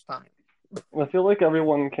very first time. I feel like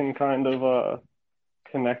everyone can kind of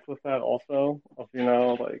connect with that also, of,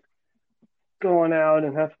 like going out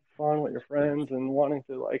and having fun with your friends and wanting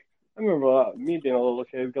to, like, I remember me being a little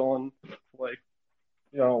kid going, like,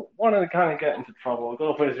 wanting to kind of get into trouble, go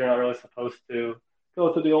to places you're not really supposed to,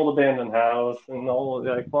 go to the old abandoned house and all,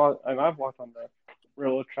 like, and I've walked on the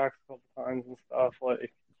railroad tracks a couple times and stuff,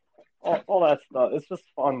 like, all that stuff. It's just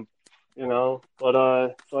fun, But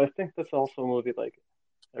so I think that's also a movie like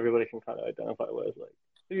everybody can kind of identify with. Like,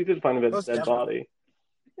 if you did find a dead body,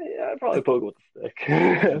 yeah, I'd probably poke with a stick.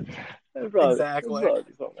 Exactly.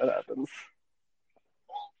 Probably something that happens.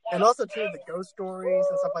 And also too, the ghost stories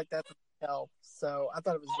and stuff like that help. So I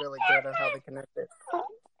thought it was really good on how they connected.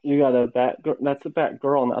 You got a Bat. That's a Bat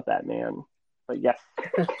girl, not Batman. But yes,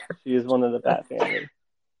 she is one of the Bat family.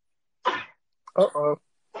 Uh-oh.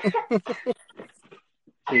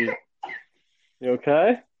 You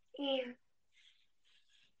okay? Yeah.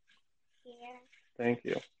 Thank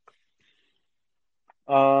you.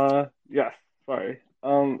 Yes. Sorry.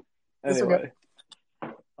 Anyway.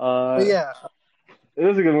 But yeah. It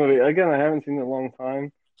is a good movie. Again, I haven't seen it in a long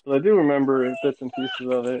time, but I do remember bits and pieces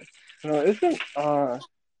of it. Isn't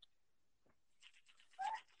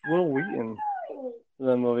Will Wheaton in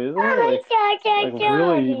that movie? Isn't he like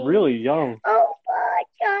really, really young?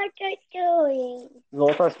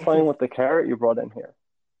 Zoltar's playing with the carrot you brought in here.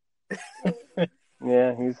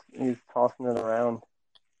 Yeah, he's tossing it around.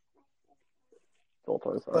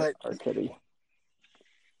 Zoltar's our kitty.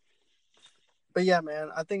 But yeah, man,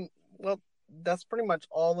 I think that's pretty much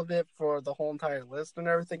all of it for the whole entire list and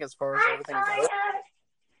everything as far as everything goes.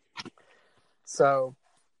 So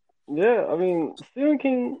Yeah, I mean, Stephen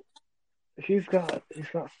King, he's got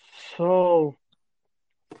so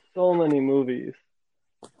so many movies,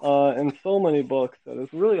 and so many books that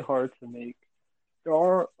it's really hard to make. There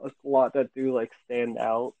are a lot that do like stand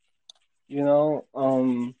out, you know.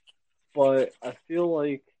 But I feel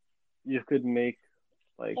like you could make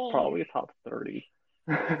like probably a top 30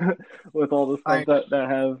 with all the stuff I that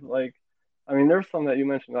have like, I mean, there's some that you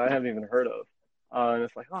mentioned that I haven't even heard of, and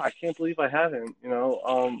it's like, oh, I can't believe I haven't,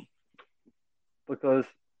 because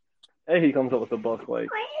he comes up with a book like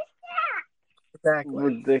exactly.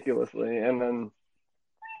 ridiculously, and then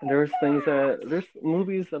there's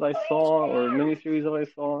movies that I saw or miniseries that I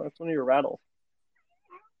saw. That's one of your rattles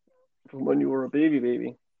from when you were a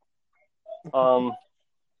baby. Um,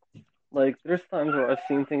 like there's times where I've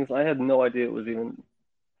seen things I had no idea it was even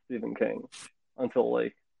Stephen King until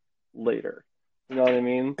like later. You know what I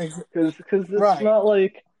mean? Ex- Because Right. it's not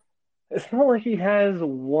like he has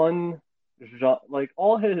one genre. Like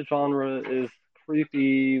all his genre is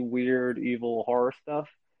creepy, weird, evil horror stuff,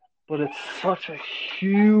 but it's such a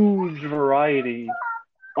huge variety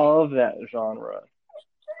of that genre.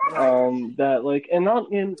 Right. That like, and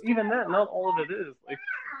not in even that, not all of it is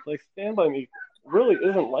like Stand by Me really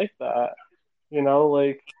isn't like that.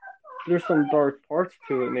 Like there's some dark parts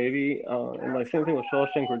to it maybe, and like same thing with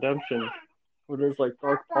Shawshank Redemption, where there's like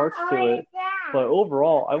dark parts to it. But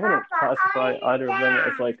overall, I wouldn't classify either of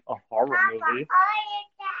them as like a horror movie,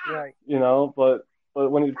 Right. But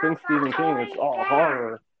when you think Stephen King, it's all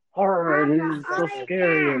horror. It is so Exactly.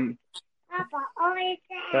 scary, and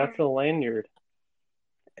that's a lanyard.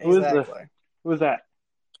 Who is this? Exactly. Who is that?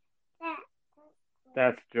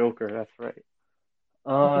 That's Joker. That's right.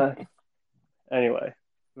 Uh, anyway,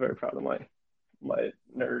 very proud of my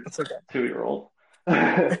nerd It's okay. 2-year-old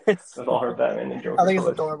It's, with all her Batman and I Joker think it's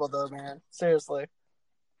toys. adorable though, man. Seriously.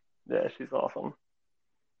 Yeah, she's awesome.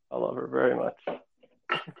 I love her very much.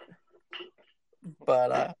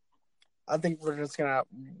 But I think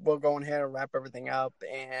we'll go ahead and wrap everything up,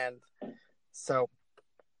 and so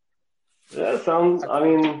Yeah, I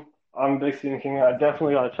mean, I'm a big Stephen King. I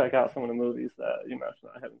definitely gotta check out some of the movies that you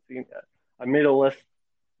mentioned I haven't seen yet. I made a list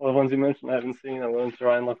of the ones you mentioned I haven't seen. I'm going to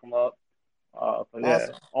try and look them up. But yeah,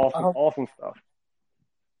 awesome. I awesome, hope. awesome stuff.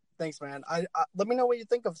 Thanks, man. I let me know what you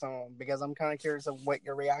think of some of them because I'm kind of curious of what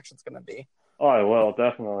your reaction's going to be. Oh, I will,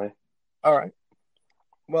 definitely. All right.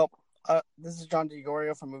 Well, this is John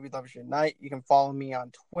DiGregorio from Movie Lovers Unite. You can follow me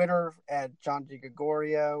on Twitter at John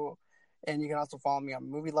DiGregorio, and you can also follow me on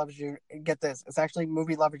Movie Lovers Unite. Get this, it's actually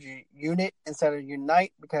Movie Lovers Unit instead of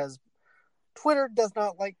Unite because Twitter does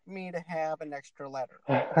not like me to have an extra letter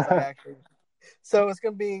because I actually. So it's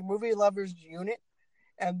going to be Movie Lovers Unit,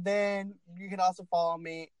 and then you can also follow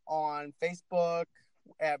me on Facebook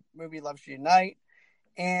at Movie Lovers Unite,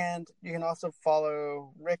 and you can also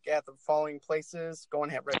follow Rick at the following places. Go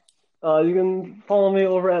ahead, Rick. You can follow me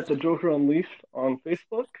over at the Joker Unleashed on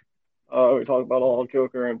Facebook. We talk about all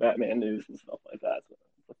Joker and Batman news and stuff like that. So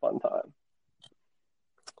it's a fun time.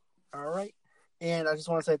 All right. And I just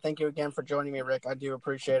want to say thank you again for joining me, Rick. I do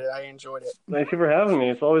appreciate it. I enjoyed it. Thank you for having me.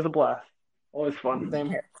 It's always a blast. Always fun. Same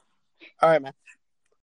here. All right, man.